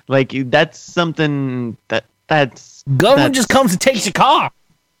on. Like that's something that's Government just comes and takes your car.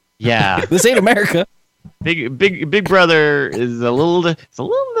 Yeah, This ain't America. Big Brother is a little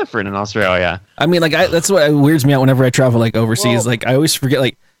different in Australia. I mean, like that's what weirds me out whenever I travel like overseas. Well- like I always forget.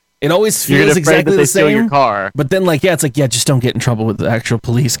 Like it always You're feels afraid exactly that they the steal your same. car. But then, like, yeah, it's like, yeah, just don't get in trouble with the actual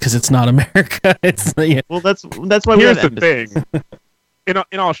police because it's not America. It's yeah. Well, that's why we Here's have the thing.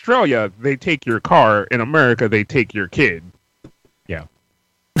 In Australia, they take your car. In America, they take your kid. Yeah.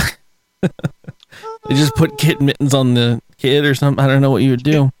 They just put kid mittens on the kid or something. I don't know what you would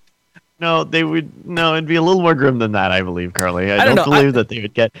do. No, they would. No, it'd be a little more grim than that, I believe, Carly. I don't don't know, believe that they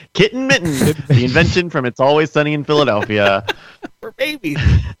would get Kitten Mitten, the invention from It's Always Sunny in Philadelphia. For babies.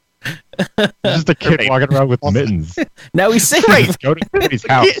 Just a kid walking around with mittens. Now he's safe. Right. Go to somebody's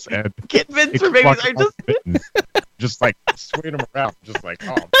house and Kitten Mittens it's for babies. walking I around just with mittens, just like swinging them around, just like,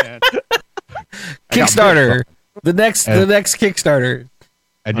 oh man. Kickstarter. The next Kickstarter.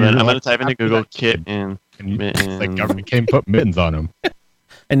 And I'm you're gonna like, type into after Google that kid, Kitten and you, it's like Mittens. government came and put mittens on him.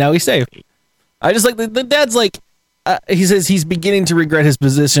 And now he's safe. I just like the dad's like he says he's beginning to regret his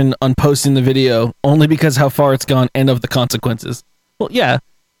position on posting the video only because how far it's gone and of the consequences. Well, yeah.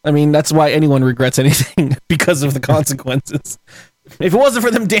 I mean, that's why anyone regrets anything because of the consequences. If it wasn't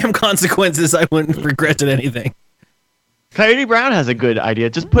for them damn consequences, I wouldn't have regretted anything. Coyote Brown has a good idea.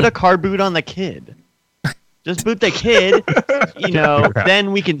 Just put a car boot on the kid. Just boot the kid.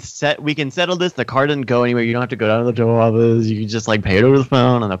 Then we can settle this. The car doesn't go anywhere. You don't have to go down to the tow office. You can just like pay it over the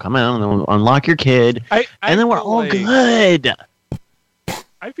phone, and they'll come out and they'll unlock your kid, and then we're feel all like- good.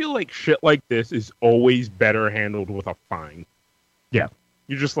 I feel like shit like this is always better handled with a fine. Yeah.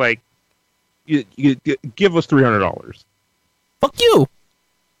 You're just like, you give us $300. Fuck you.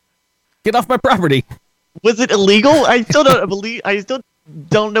 Get off my property. Was it illegal? I still don't believe. I still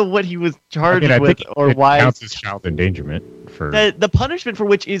don't know what he was charged I with think or it why. counts as child endangerment for. The punishment for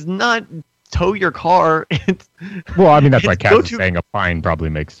which is not tow your car. It's Well, I mean that's why it's Kaz go is to- saying a fine probably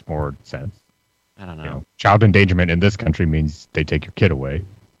makes more sense. I don't know. You know, child endangerment in this country means they take your kid away.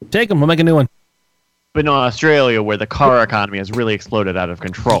 Take them. We'll make a new one. But no, Australia, where the car economy has really exploded out of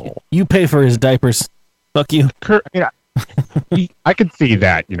control. You pay for his diapers. Fuck you. I could see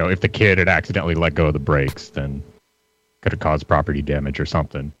that, if the kid had accidentally let go of the brakes, then could have caused property damage or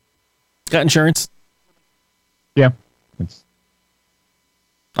something. Got insurance? Yeah. It's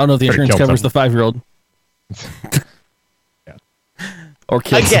I don't know if the Could've insurance killed covers the someone. 5-year-old. Or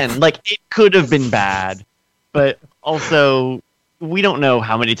kids. Again, like it could have been bad, but also we don't know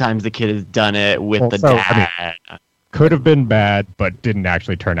how many times the kid has done it with the Also, I dad. could have been bad, but didn't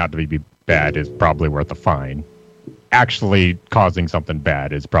actually turn out to be bad is probably worth a fine. Actually causing something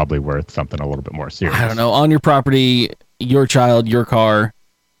bad is probably worth something a little bit more serious. I don't know. On your property, your child, your car.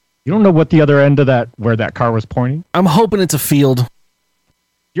 You don't know what the other end of where that car was pointing? I'm hoping it's a field.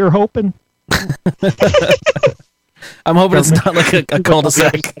 You're hoping? I'm hoping it's not like a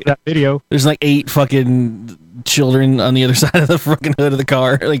cul-de-sac. That video. There's like 8 fucking children on the other side of the fucking hood of the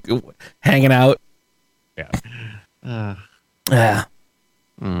car, like hanging out. Yeah. Yeah.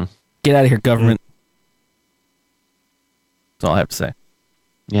 Get out of here, government. That's all I have to say.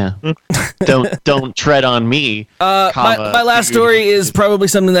 Yeah. don't tread on me. My last story is probably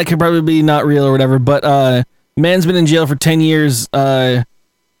something that could probably be not real or whatever, but man's been in jail for 10 years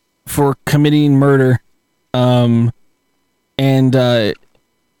for committing murder. And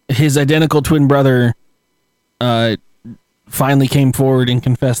his identical twin brother finally came forward and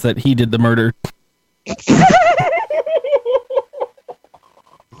confessed that he did the murder. It's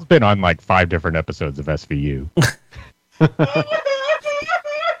been on like 5 different episodes of SVU.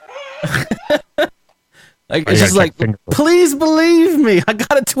 Like, it's just like, please believe me, I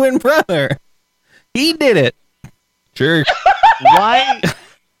got a twin brother. He did it. Sure. Why?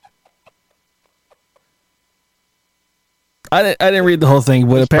 I didn't read the whole thing,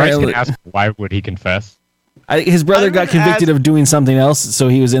 but apparently, ask why would he confess? His brother got convicted of doing something else, so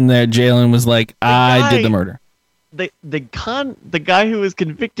he was in there jail and was like, "I did the murder." The guy who was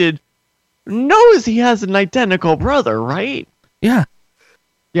convicted knows he has an identical brother, right? Yeah.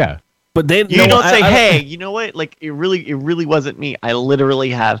 Yeah. But they don't say, "Hey, you know what? Like it really wasn't me. I literally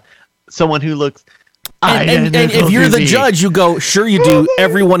have someone who looks." And if you're the judge, you go, "Sure, you do."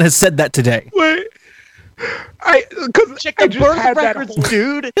 Everyone has said that today. Wait. Check the birth records,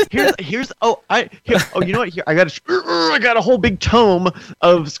 dude. Here's you know what? Here I got a whole big tome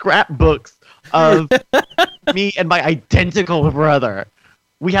of scrapbooks of me and my identical brother.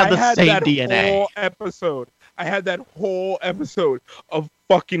 We have the same DNA. I had that whole episode of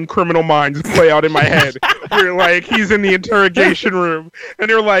fucking Criminal Minds play out in my head. Where like he's in the interrogation room and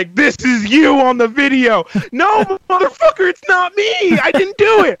they're like, "This is you on the video." No, motherfucker, it's not me. I didn't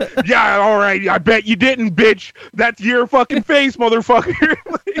do it. Yeah, all right. I bet you didn't, bitch. That's your fucking face, motherfucker.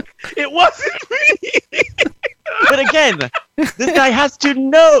 Like, it wasn't me. But again, this guy has to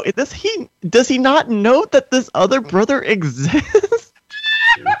know. Does he not know that this other brother exists?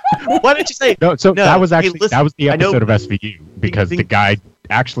 Why didn't you say no? So that was actually that was the episode of SVU because the guy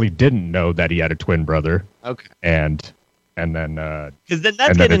actually didn't know that he had a twin brother. Okay. And then because then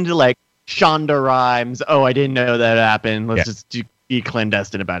that's getting into like Shonda Rhimes. Oh, I didn't know that happened. Let's just be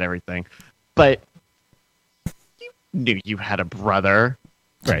clandestine about everything. But you knew you had a brother,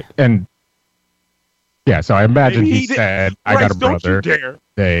 right? And yeah, so I imagine he said, "I got a brother." Don't you dare.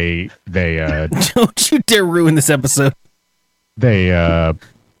 They don't you dare ruin this episode. They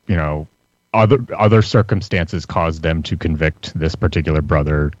other circumstances caused them to convict this particular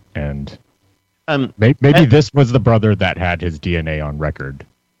brother, and maybe this was the brother that had his DNA on record,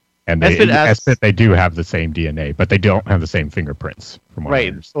 and they do have the same DNA, but they don't have the same fingerprints, from what I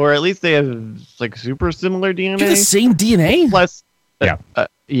understand. Or at least they have like super similar DNA. Do the same DNA? Plus,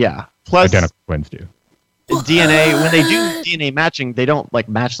 plus identical twins do. DNA when they do DNA matching, they don't like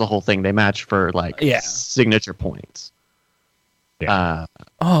match the whole thing. They match for like signature points. Yeah.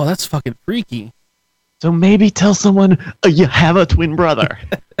 Oh, that's fucking freaky. So maybe tell someone you have a twin brother.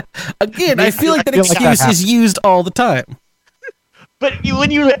 Again, I feel like that excuse is used all the time. But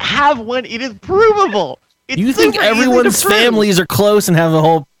when you have one, it is provable. You think everyone's families are close and have the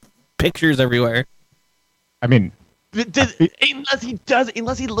whole pictures everywhere? I mean, unless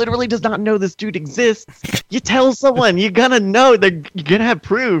he literally does not know this dude exists, you tell someone. You're gonna know. You're gonna have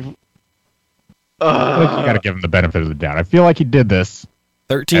proof. You got to give him the benefit of the doubt. I feel like he did this.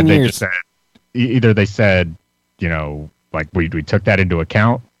 13 years. Just said, either they said, like we took that into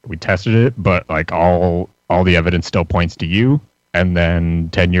account, we tested it, but like all the evidence still points to you. And then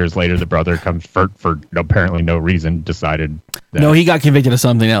 10 years later, the brother comes for apparently no reason decided. No, he got convicted of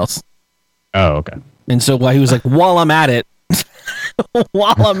something else. Oh, okay. And so while he was like, while I'm at it, I'm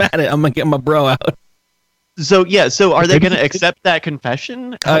gonna get my bro out. So are they going to accept that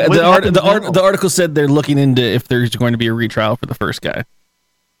confession? The article said they're looking into if there's going to be a retrial for the first guy.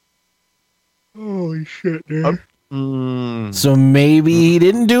 Holy shit, dude. So maybe he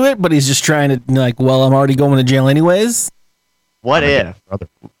didn't do it, but he's just trying to I'm already going to jail anyways. What if?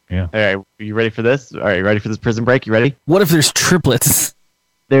 Yeah. All right, are you ready for this? All right, you ready for this prison break? You ready? What if there's triplets?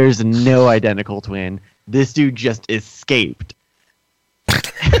 There's no identical twin. This dude just escaped.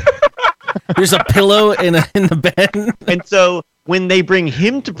 There's a pillow in the bed. And so when they bring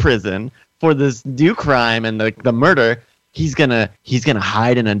him to prison for this new crime and the murder, he's gonna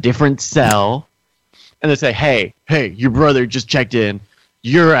hide in a different cell. And they say, hey, your brother just checked in.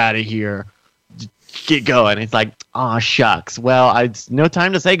 You're out of here. get going. It's like, oh shucks. Well, it's no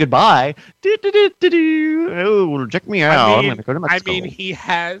time to say goodbye. Oh, check me out. I'm gonna go to Mexico. He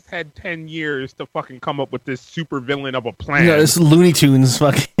has had 10 years to fucking come up with this super villain of a plan. No, this Looney Tunes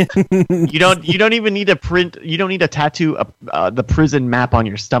fucking. You don't even need to print. You don't need to tattoo the prison map on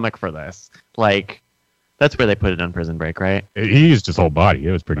your stomach for this. Like, that's where they put it on Prison Break, right? He used his whole body.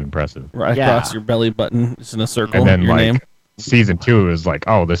 It was pretty impressive. Right across your belly button, it's in a circle. And then your name. season 2 is like,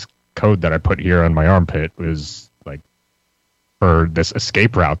 oh, this code that I put here on my armpit was like for this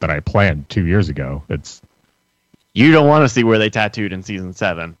escape route that I planned 2 years ago. You don't want to see where they tattooed in season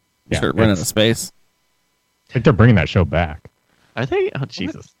 7. Yeah, start running out of space. I think they're bringing that show back. Are they? Oh,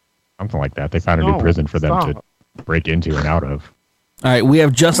 Jesus. Something like that. They found a new prison for them to break into and out of. All right, we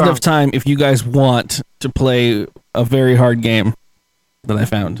have just enough time if you guys want to play a very hard game that I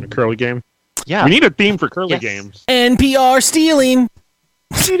found. A curly game? Yeah. We need a theme for curly games. NPR stealing.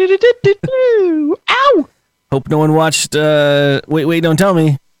 Ow! Hope no one watched Wait, Don't Tell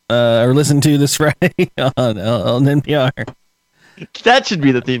Me or listened to this Friday on NPR. That should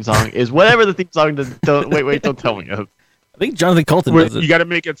be the theme song. Is whatever the theme song does. Don't tell me. I think Jonathan Colton does it. You got to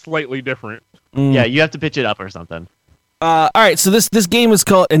make it slightly different. Yeah, you have to pitch it up or something. All right, so this game is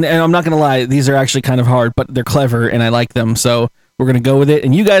called, and I'm not gonna lie, these are actually kind of hard, but they're clever and I like them, so we're gonna go with it.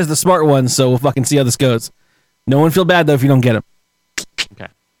 And you guys are the smart ones, so we'll fucking see how this goes. No one feel bad though if you don't get them. Okay.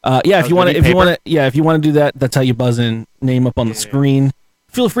 If you want to do that, that's how you buzz in. Name up on the screen.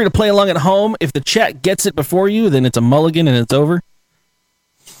 Feel free to play along at home. If the chat gets it before you, then it's a mulligan and it's over.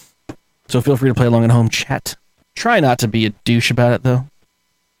 So feel free to play along at home, chat. Try not to be a douche about it though.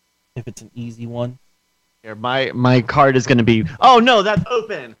 If it's an easy one. Here, my card is going to be... Oh, no, that's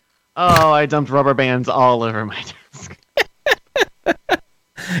open. Oh, I dumped rubber bands all over my desk.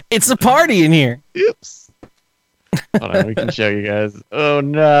 It's a party in here. Oops. Hold on, we can show you guys. Oh,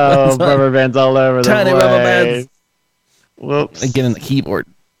 no. Rubber bands all over the place. Tiny rubber bands. Whoops. Again in the keyboard.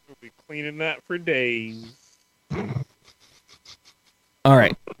 We'll be cleaning that for days. All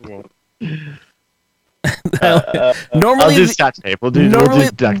right. Normally, I'll do scotch tape. We'll do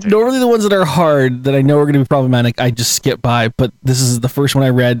duct tape. Normally, the ones that are hard that I know are going to be problematic, I just skip by. But this is the first one I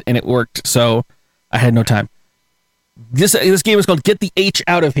read, and it worked, so I had no time. This game is called "Get the H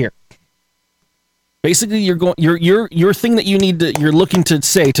Out of Here." Basically, your thing that you're looking to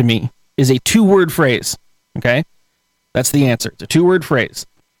say to me is a 2-word phrase. Okay, that's the answer. It's a 2-word phrase.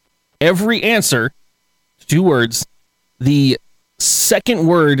 Every answer, 2 words. The second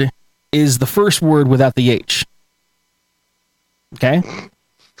word is the first word without the H. Okay?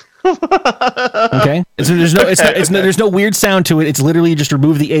 Okay? There's no weird sound to it. It's literally just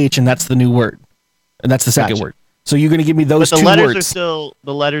remove the H and that's the new word. And that's the second word. So you're going to give me those 2 words. The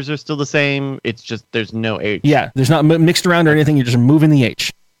letters are still the same. It's just there's no H. Yeah, there's not mixed around or anything. You're just removing the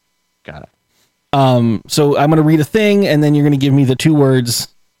H. Got it. So I'm going to read a thing and then you're going to give me the 2 words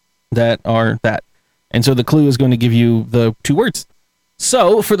that are that. And so the clue is going to give you the 2 words.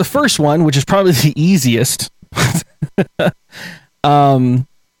 So for the first one, which is probably the easiest, so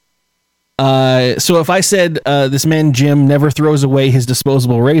if I said this man Jim never throws away his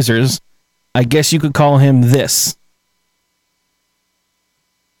disposable razors, I guess you could call him this.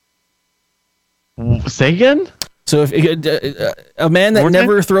 Say again? So if a man that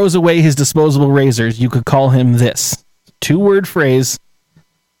never throws away his disposable razors, you could call him this. 2-word phrase.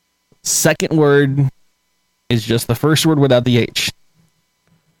 Second word is just the first word without the H.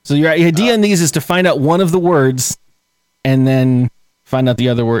 So your idea in these is to find out one of the words and then find out the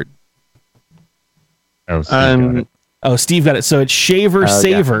other word. Oh, Steve got it. Oh, Steve got it. So it's shaver,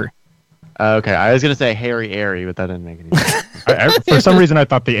 saver. Okay, I was going to say hairy, airy, but that didn't make any sense. For some reason, I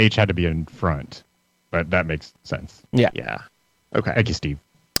thought the H had to be in front, but that makes sense. Yeah. Okay. Thank you, Steve.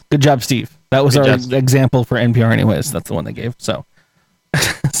 Good job, Steve. That was our example for NPR anyways. That's the one they gave. So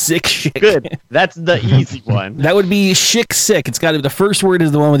sick shit. Good. That's the easy one. That would be sick. It's got to be the first word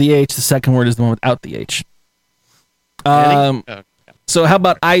is the one with the H. The second word is the one without the H. So how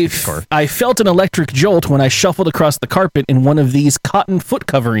about I felt an electric jolt when I shuffled across the carpet in one of these cotton foot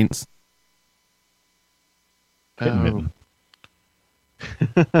coverings.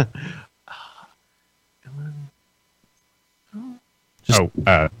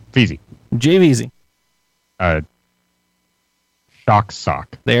 Veezy. JVZ. Shock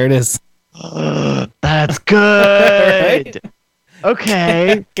sock. There it is. That's good. Right?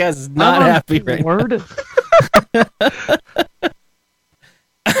 Okay. Guy's not happy right word.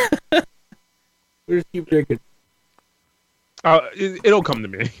 We just keep drinking. It'll come to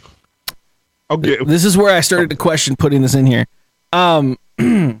me. Okay. This is where I started to question putting this in here. All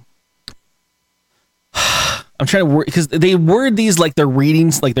I'm trying to word because they word these like they're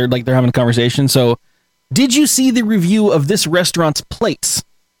readings, like they're having a conversation. So, did you see the review of this restaurant's plates?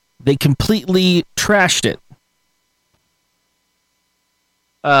 They completely trashed it.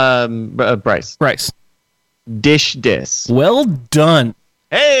 Bryce. Dish dis. Well done.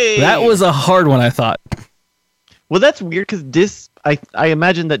 Hey, that was a hard one, I thought. Well, that's weird because dis. I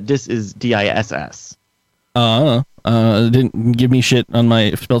imagine that dis is DISS. Didn't give me shit on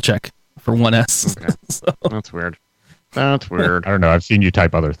my spell check for 1S. Okay. So. That's weird. That's weird. I don't know. I've seen you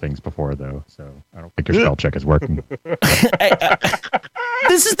type other things before, though, so I don't think your spell check is working.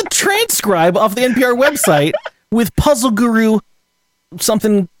 This is the transcribe off the NPR website with Puzzle Guru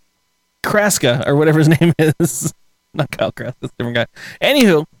something Kraska, or whatever his name is. Not Kyle Kraska, that's a different guy.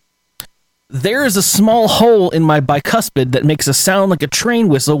 Anywho, there is a small hole in my bicuspid that makes a sound like a train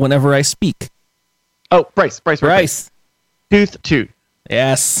whistle whenever I speak. Oh, Bryce. Toot.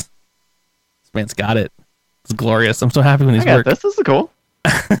 Yes. This man's got it. It's glorious. I'm so happy when he's working. This is cool.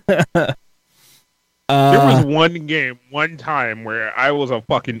 There was one time where I was a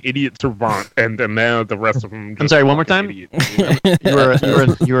fucking idiot savant, and then now the rest of them. I'm sorry. One more time. You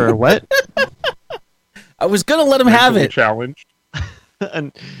were what? I was gonna let him have it. Challenge.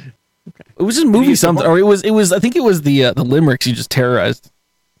 And, It was just movie something, or it was. I think it was the limericks you just terrorized.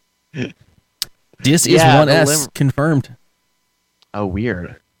 This is 1S confirmed. Oh,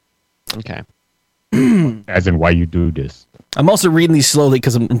 weird. Okay. As in why you do this. I'm also reading these slowly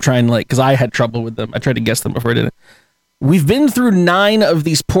because I'm trying because I had trouble with them. I tried to guess them before I did it. We've been through 9 of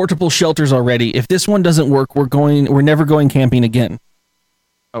these portable shelters already. If this one doesn't work, we're never going camping again.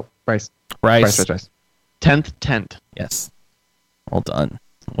 Oh, Bryce. 10th tent. Yes. Well done.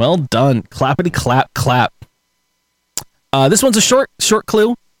 Clappity clap. This one's a short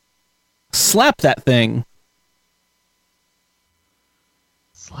clue. Slap that thing.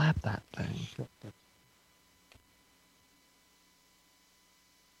 Slap that thing.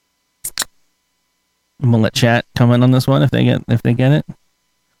 I'm gonna let chat comment on this one if they get it.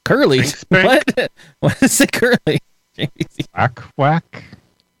 Curly. What? What is it, Curly? Whack.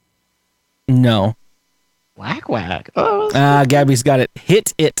 No. Whack. Oh. Gabby's got it.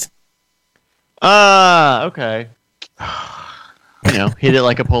 Hit it. Okay. Hit it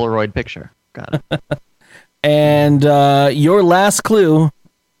like a Polaroid picture. Got it. And your last clue.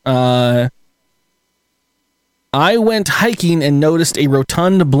 I went hiking and noticed a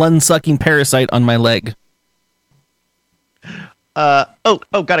rotund, blood-sucking parasite on my leg. Got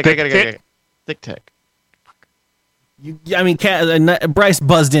it. Thick tick. Bryce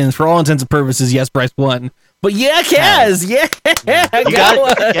buzzed in. For all intents and purposes, yes, Bryce won. But yeah, Kaz! Yeah! You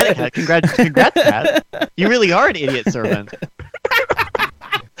got it. Get it, Kat. Congrats, Kat. You really are an idiot servant.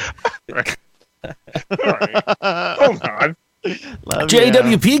 Right. Hold on.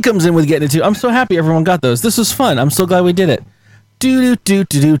 JWP comes in with getting it too. I'm so happy everyone got those. This was fun. I'm so glad we did it. Do.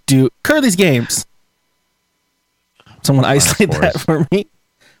 Curly's games. Someone isolate that for me.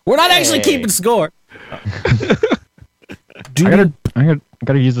 We're not actually keeping score. I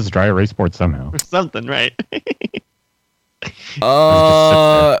gotta use this dry erase board somehow. Or something, right?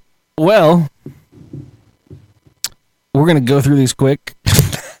 Well, we're gonna go through these quick.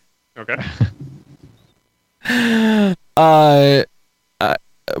 Okay.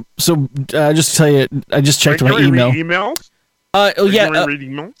 So just to tell you, I just checked my email. Emails? Read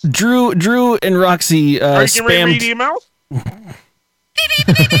emails? Drew and Roxy spammed. Read emails?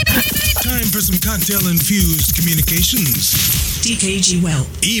 Time for some cocktail-infused communications. DKG Whelp.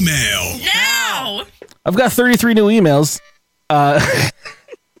 Email. Now! I've got 33 new emails.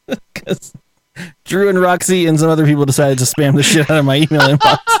 Because Drew and Roxy and some other people decided to spam the shit out of my email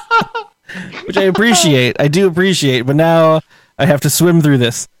inbox. Which I appreciate. I do appreciate. But now I have to swim through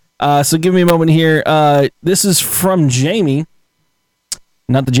this. So give me a moment here. This is from Jamie.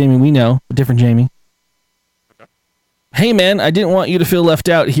 Not the Jamie we know, a different Jamie. Okay. Hey, man, I didn't want you to feel left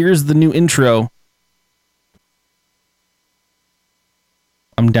out. Here's the new intro.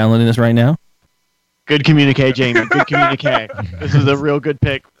 I'm downloading this right now. Good communique, Jamie. Good communique. This is a real good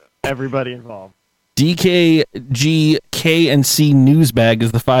pick. Everybody involved. DKG K&C news bag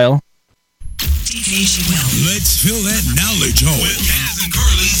is the file. DKG Whelp. Let's fill that knowledge hole with Kaz and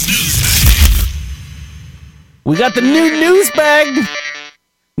Curly's news bag. We got the new news bag.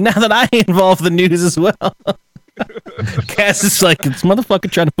 Now that I involve the news as well. Cass is like, this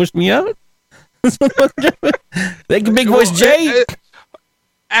motherfucker trying to push me out? Thank you, Big Voice Jay.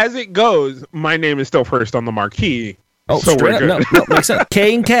 As it goes, my name is still first on the marquee. Oh, so we're good. No, makes sense.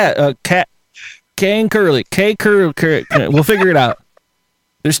 K and Cat, K and Curly, Curly. We'll figure it out.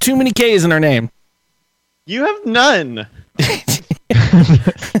 There's too many K's in our name. You have none.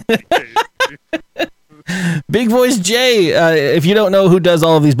 Big Voice Jay. If you don't know who does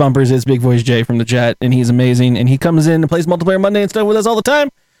all of these bumpers, it's Big Voice Jay from the chat, and he's amazing. And he comes in and plays Multiplayer Monday and stuff with us all the time.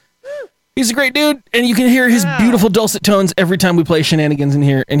 He's a great dude, and you can hear his beautiful dulcet tones every time we play Shenanigans in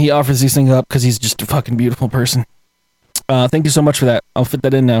here, and he offers these things up because he's just a fucking beautiful person. Thank you so much for that. I'll fit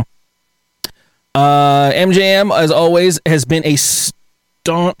that in now. MJM, as always, has been a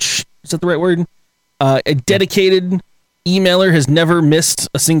staunch, is that the right word? A dedicated emailer, has never missed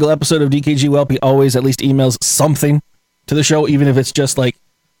a single episode of DKG Welp. He always at least emails something to the show, even if it's just like,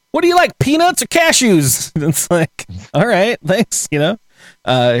 what do you like, peanuts or cashews? It's like, all right, thanks, you know.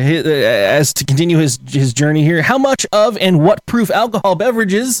 As to continue his journey here, how much of and what proof alcohol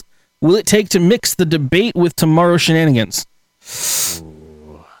beverages will it take to mix the debate with tomorrow's Shenanigans?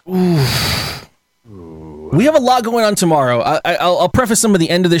 Ooh. We have a lot going on tomorrow. I'll preface some of the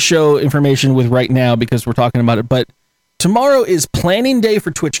end of the show information with right now because we're talking about it, but tomorrow is planning day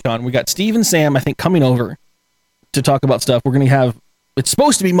for TwitchCon. We got Steve and Sam, I think, coming over to talk about stuff. We're going to have, it's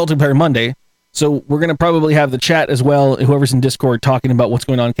supposed to be Multiplayer Monday, so we're going to probably have the chat as well, whoever's in Discord, talking about what's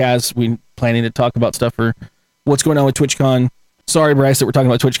going on. Kaz, we're planning to talk about stuff for what's going on with TwitchCon. Sorry, Bryce, that we're talking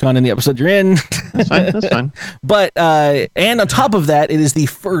about TwitchCon in the episode you're in. That's fine, that's fine. But, and on top of that, it is the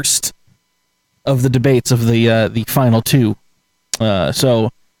first of the debates of the final two.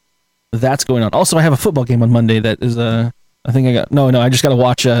 So that's going on. Also, I have a football game on Monday that is, I think I got, no, I just got to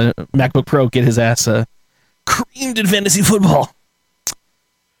watch MacBook Pro get his ass creamed in fantasy football.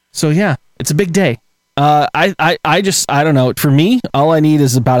 So yeah, it's a big day. I don't know. For me, all I need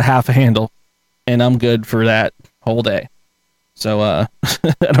is about half a handle, and I'm good for that whole day. So I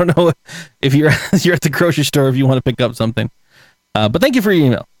don't know if you're at the grocery store if you want to pick up something. But thank you for your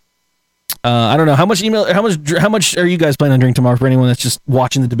email. I don't know how much are you guys planning on drinking tomorrow for anyone that's just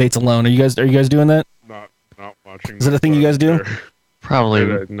watching the debates alone? Are you guys doing that? Not watching. Is that a thing you guys do?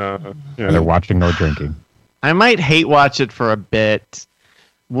 Probably. No. Yeah, they're watching nor drinking. I might hate watch it for a bit.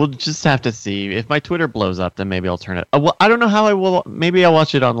 We'll just have to see. If my Twitter blows up, then maybe I'll turn it. Well, I don't know how I will. Maybe I'll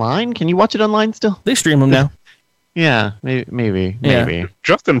watch it online. Can you watch it online still? They stream them now. Yeah, maybe.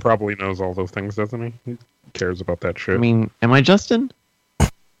 Justin probably knows all those things, doesn't he? He cares about that shit. I mean, am I Justin?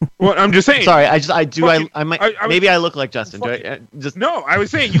 Well, I'm just saying. Sorry, maybe I look like Justin. No, I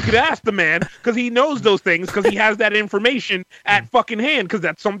was saying you could ask the man because he knows those things because he has that information at fucking hand because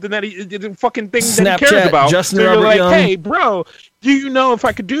that's something that he fucking thing that he cares about. Justin so you're Robert like, Young. hey, bro, do you know if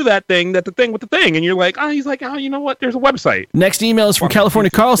I could do that thing? That the thing with the thing, and you're like, he's like, you know what? There's a website. Next email is from California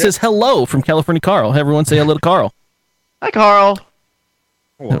Carl. Says hello from California Carl. Everyone say hello to Carl. Hi, Carl.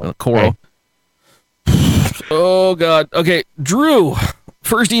 Hello. Coral. Oh God. Okay, Drew.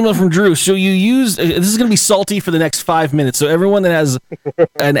 First email from Drew. So you use this is going to be salty for the next 5 minutes. So everyone that has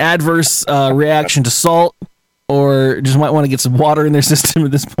an adverse reaction to salt or just might want to get some water in their system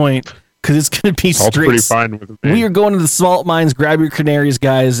at this point because it's going to be Salt's straight. pretty fine with me. We are going to the salt mines. Grab your canaries,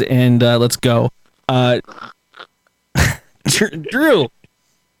 guys, and let's go. Drew.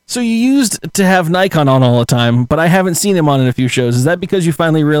 So you used to have Nikon on all the time, but I haven't seen him on in a few shows. Is that because you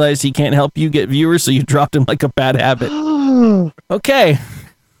finally realized he can't help you get viewers, so you dropped him like a bad habit? Okay.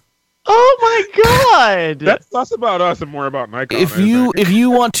 Oh my God! That's less about us and more about Nikon. If you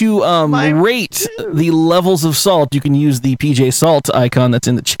want to rate the levels of salt, you can use the PJ Salt icon that's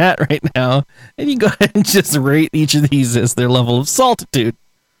in the chat right now, and you go ahead and just rate each of these as their level of saltitude.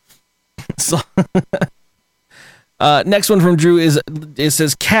 So, next one from Drew is it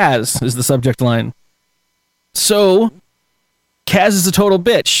says Kaz is the subject line. So, Kaz is a total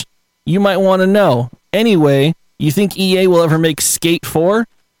bitch. You might want to know. Anyway, you think EA will ever make Skate 4?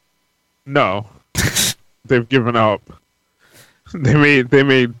 No, they've given up. They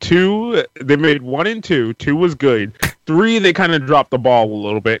made two. They made 1 and 2. 2 was good. 3 they kind of dropped the ball a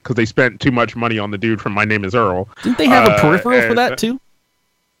little bit because they spent too much money on the dude from My Name Is Earl. Didn't they have a peripheral for that too?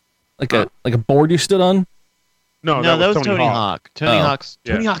 Like a board you stood on? No, that was Tony Hawk. Tony Hawk's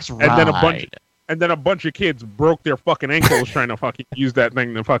ride. And then a bunch of kids broke their fucking ankles trying to fucking use that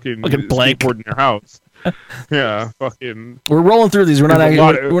thing to fucking skateboard in their house. Yeah, fucking. We're rolling through these. We're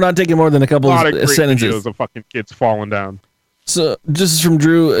not taking more than a couple of sentences. Videos of fucking kids falling down. So this is from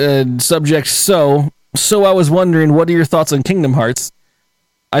Drew. Subject. So I was wondering, what are your thoughts on Kingdom Hearts?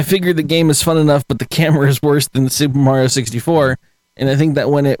 I figured the game is fun enough, but the camera is worse than the Super Mario 64, and I think that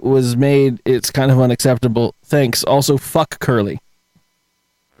when it was made, it's kind of unacceptable. Thanks. Also, fuck Curly.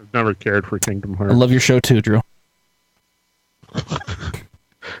 I've never cared for Kingdom Hearts. I love your show too, Drew.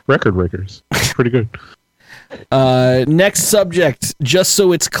 Record breakers. Pretty good. Next subject. Just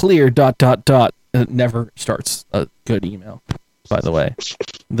so it's clear. ... It never starts a good email. By the way,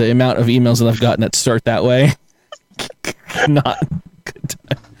 the amount of emails that I've gotten that start that way, not good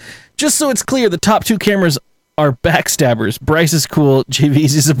time. Just so it's clear, the top 2 cameras are backstabbers. Bryce is cool.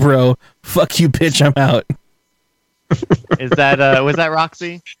 JV's is a bro. Fuck you, bitch. I'm out. Is that was that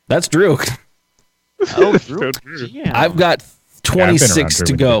Roxy? That's Drew. Oh, Drew. Yeah. I've got 26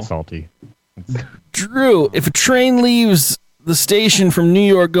 to go. Salty. Drew, if a train leaves the station from New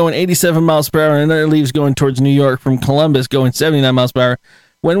York going 87 miles per hour and another leaves going towards New York from Columbus going 79 miles per hour,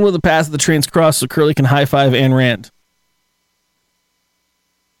 when will the paths of the trains cross so Curly can high five Ayn Rand?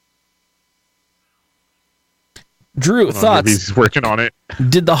 Drew, thoughts? He's working on it.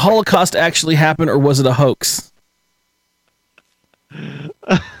 Did the Holocaust actually happen or was it a hoax?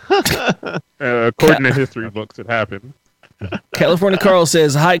 According to history books, it happened. California Carl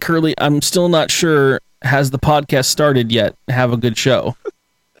says, "Hi, Curly. I'm still not sure. Has the podcast started yet? Have a good show."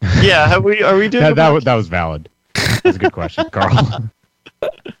 Yeah, are we doing that was valid. That's a good question, Carl.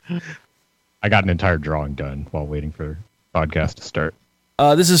 I got an entire drawing done while waiting for the podcast to start.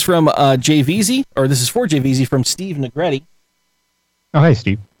 This is from JVZ, or this is for JVZ from Steve Negretti. Oh, hey,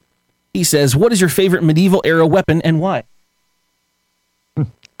 Steve. He says, "What is your favorite medieval era weapon and why?"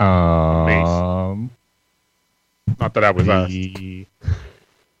 Not that I was asked.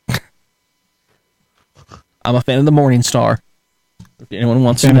 I'm a fan of the Morning Star. If anyone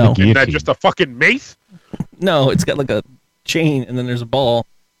wants to know. Isn't that just a fucking mace? No, it's got like a chain and then there's a ball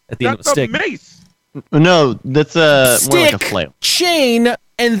at the end of a stick. That's a mace. No, that's stick, more like a flail. Chain,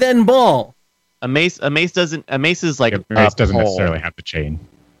 and then ball. A mace is like a mace doesn't necessarily have the chain.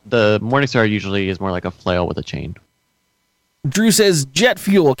 The Morningstar usually is more like a flail with a chain. Drew says, jet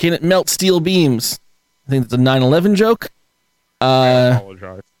fuel, can it melt steel beams? I think it's a 9/11 joke. I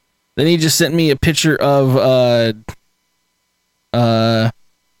apologize. Then he just sent me a picture of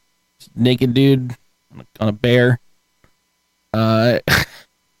naked dude on a bear.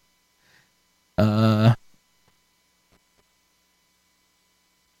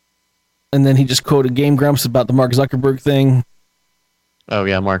 And then he just quoted Game Grumps about the Mark Zuckerberg thing. Oh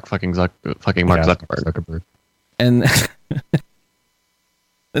yeah, Mark Zuckerberg. And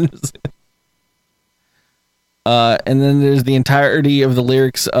and then there's the entirety of the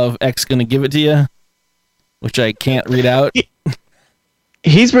lyrics of X Gonna Give It To You, which I can't read out.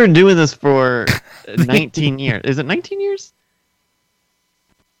 He's been doing this for 19 years. Is it 19 years?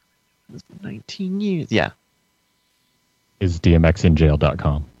 19 years, yeah. Is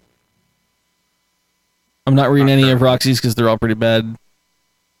DMXinjail.com. I'm not reading any of Roxy's because they're all pretty bad.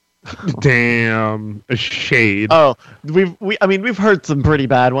 Damn, a shade. Oh, we've heard some pretty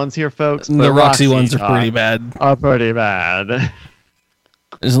bad ones here, folks. The Roxy ones are pretty bad. Are pretty bad.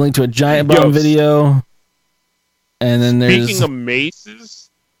 There's a link to a Giant Bomb video, and then there's. Speaking of maces,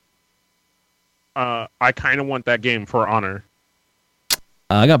 I kind of want that game for Honor.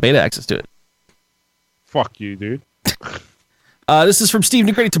 I got beta access to it. Fuck you, dude. This is from Steve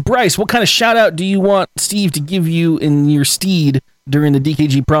Negretti to Bryce. What kind of shout out do you want Steve to give you in your steed during the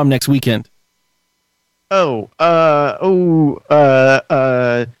DKG prom next weekend?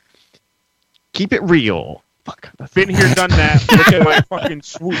 Keep it real. Fuck. Been here, done that. Look at my fucking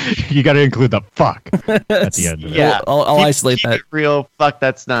swoosh. You got to include the fuck at the end of it. Yeah, I'll isolate keep that. It real. Fuck.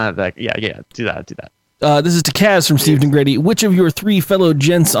 That's not that. Yeah. Do that. This is to Kaz from Steve Negretti. Which of your 3 fellow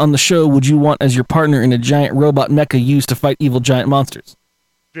gents on the show would you want as your partner in a giant robot mecha used to fight evil giant monsters?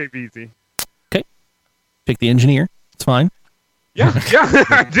 JVZ. Okay. Pick the engineer. It's fine. Yeah,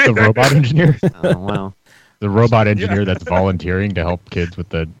 I did. The robot engineer? Oh, wow. The robot engineer that's volunteering to help kids with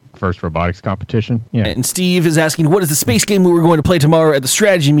the first robotics competition? Yeah. And Steve is asking, what is the space game we were going to play tomorrow at the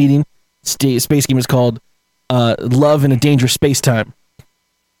strategy meeting? Space game is called Love in a Dangerous Space Time.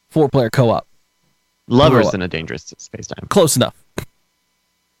 4-player co-op. Lovers in a Dangerous Space Time. Close enough.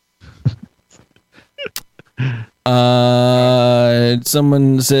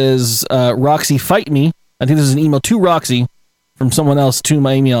 Someone says, Roxy, fight me. I think this is an email to Roxy from someone else to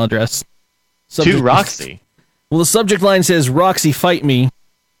my email address. To Roxy? Well, the subject line says, Roxy, fight me.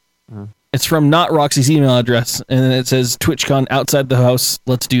 It's from not Roxy's email address. And then it says, TwitchCon outside the house.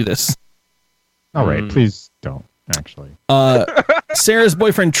 Let's do this. All right, please don't, actually. Sarah's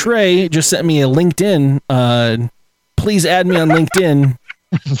boyfriend, Trey, just sent me a LinkedIn. Please add me on LinkedIn.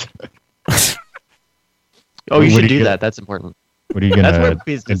 Oh, you should do that. That's important. What are you going to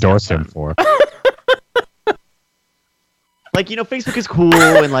endorse him for? Like, Facebook is cool,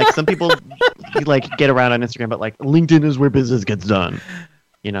 and like some people get around on Instagram, but like LinkedIn is where business gets done.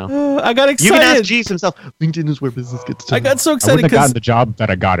 I got excited. You can ask Jeeves himself. LinkedIn is where business gets done. I got so I excited wouldn't have gotten the job that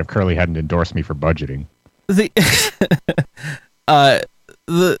I got if Curly hadn't endorsed me for budgeting. The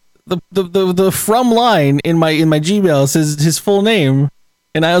from line in my Gmail says his full name,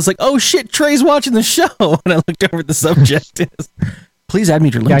 and I was like, oh shit, Trey's watching the show, and I looked over at the subject. Please add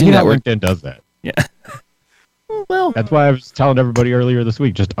me to your Yeah, LinkedIn you know network. LinkedIn does that. Yeah. Well, that's why I was telling everybody earlier this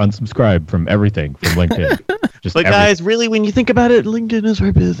week, just unsubscribe from everything from LinkedIn. Just But guys, really, when you think about it, LinkedIn is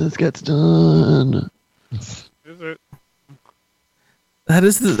where business gets done. Is it?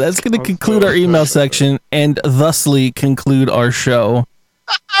 That's going to conclude our email section and thusly conclude our show.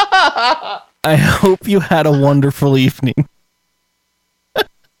 I hope you had a wonderful evening.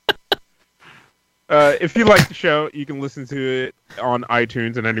 If you like the show, you can listen to it on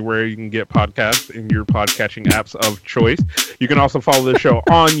iTunes and anywhere you can get podcasts in your podcatching apps of choice. You can also follow the show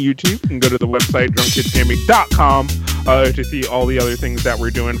on YouTube. You can go to the website, drunkkidsgaming.com, to see all the other things that we're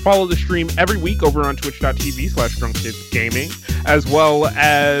doing. Follow the stream every week over on twitch.tv/drunkkidsgaming, as well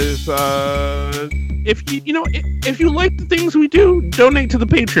as if you like the things we do, donate to the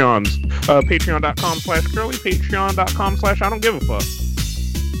Patreons. Patreon.com/curly, patreon.com/I don't give a fuck.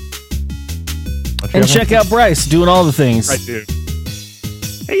 And check out Bryce doing all the things. I do.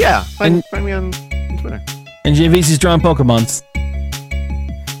 Hey, yeah. Find me on Twitter. And JVC's drawing Pokemons.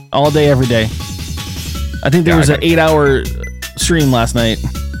 All day, every day. I think there was an 8-hour stream last night.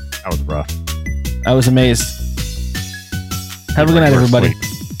 That was rough. I was amazed. Have a good night, everybody.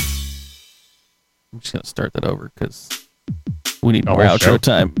 I'm just going to start that over because we need more outro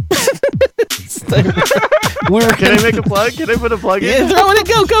time. Can I make a plug? Can I put a plug in? Yeah, throw it in.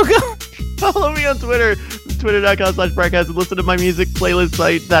 Go. Follow me on Twitter, twitter.com/Bradcast, and listen to my music playlist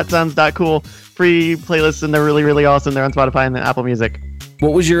site, thatsounds.cool. Free playlists, and they're really, really awesome. They're on Spotify and Apple Music.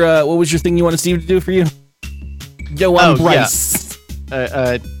 What was your thing you wanted Steve to do for you? Yo, I'm Bryce.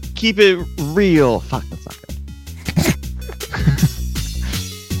 Yeah. Keep it real. Fuck, that's not good.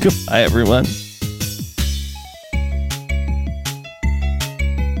 Goodbye, everyone.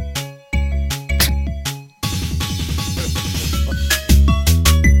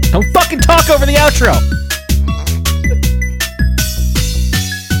 Don't fucking talk over the outro.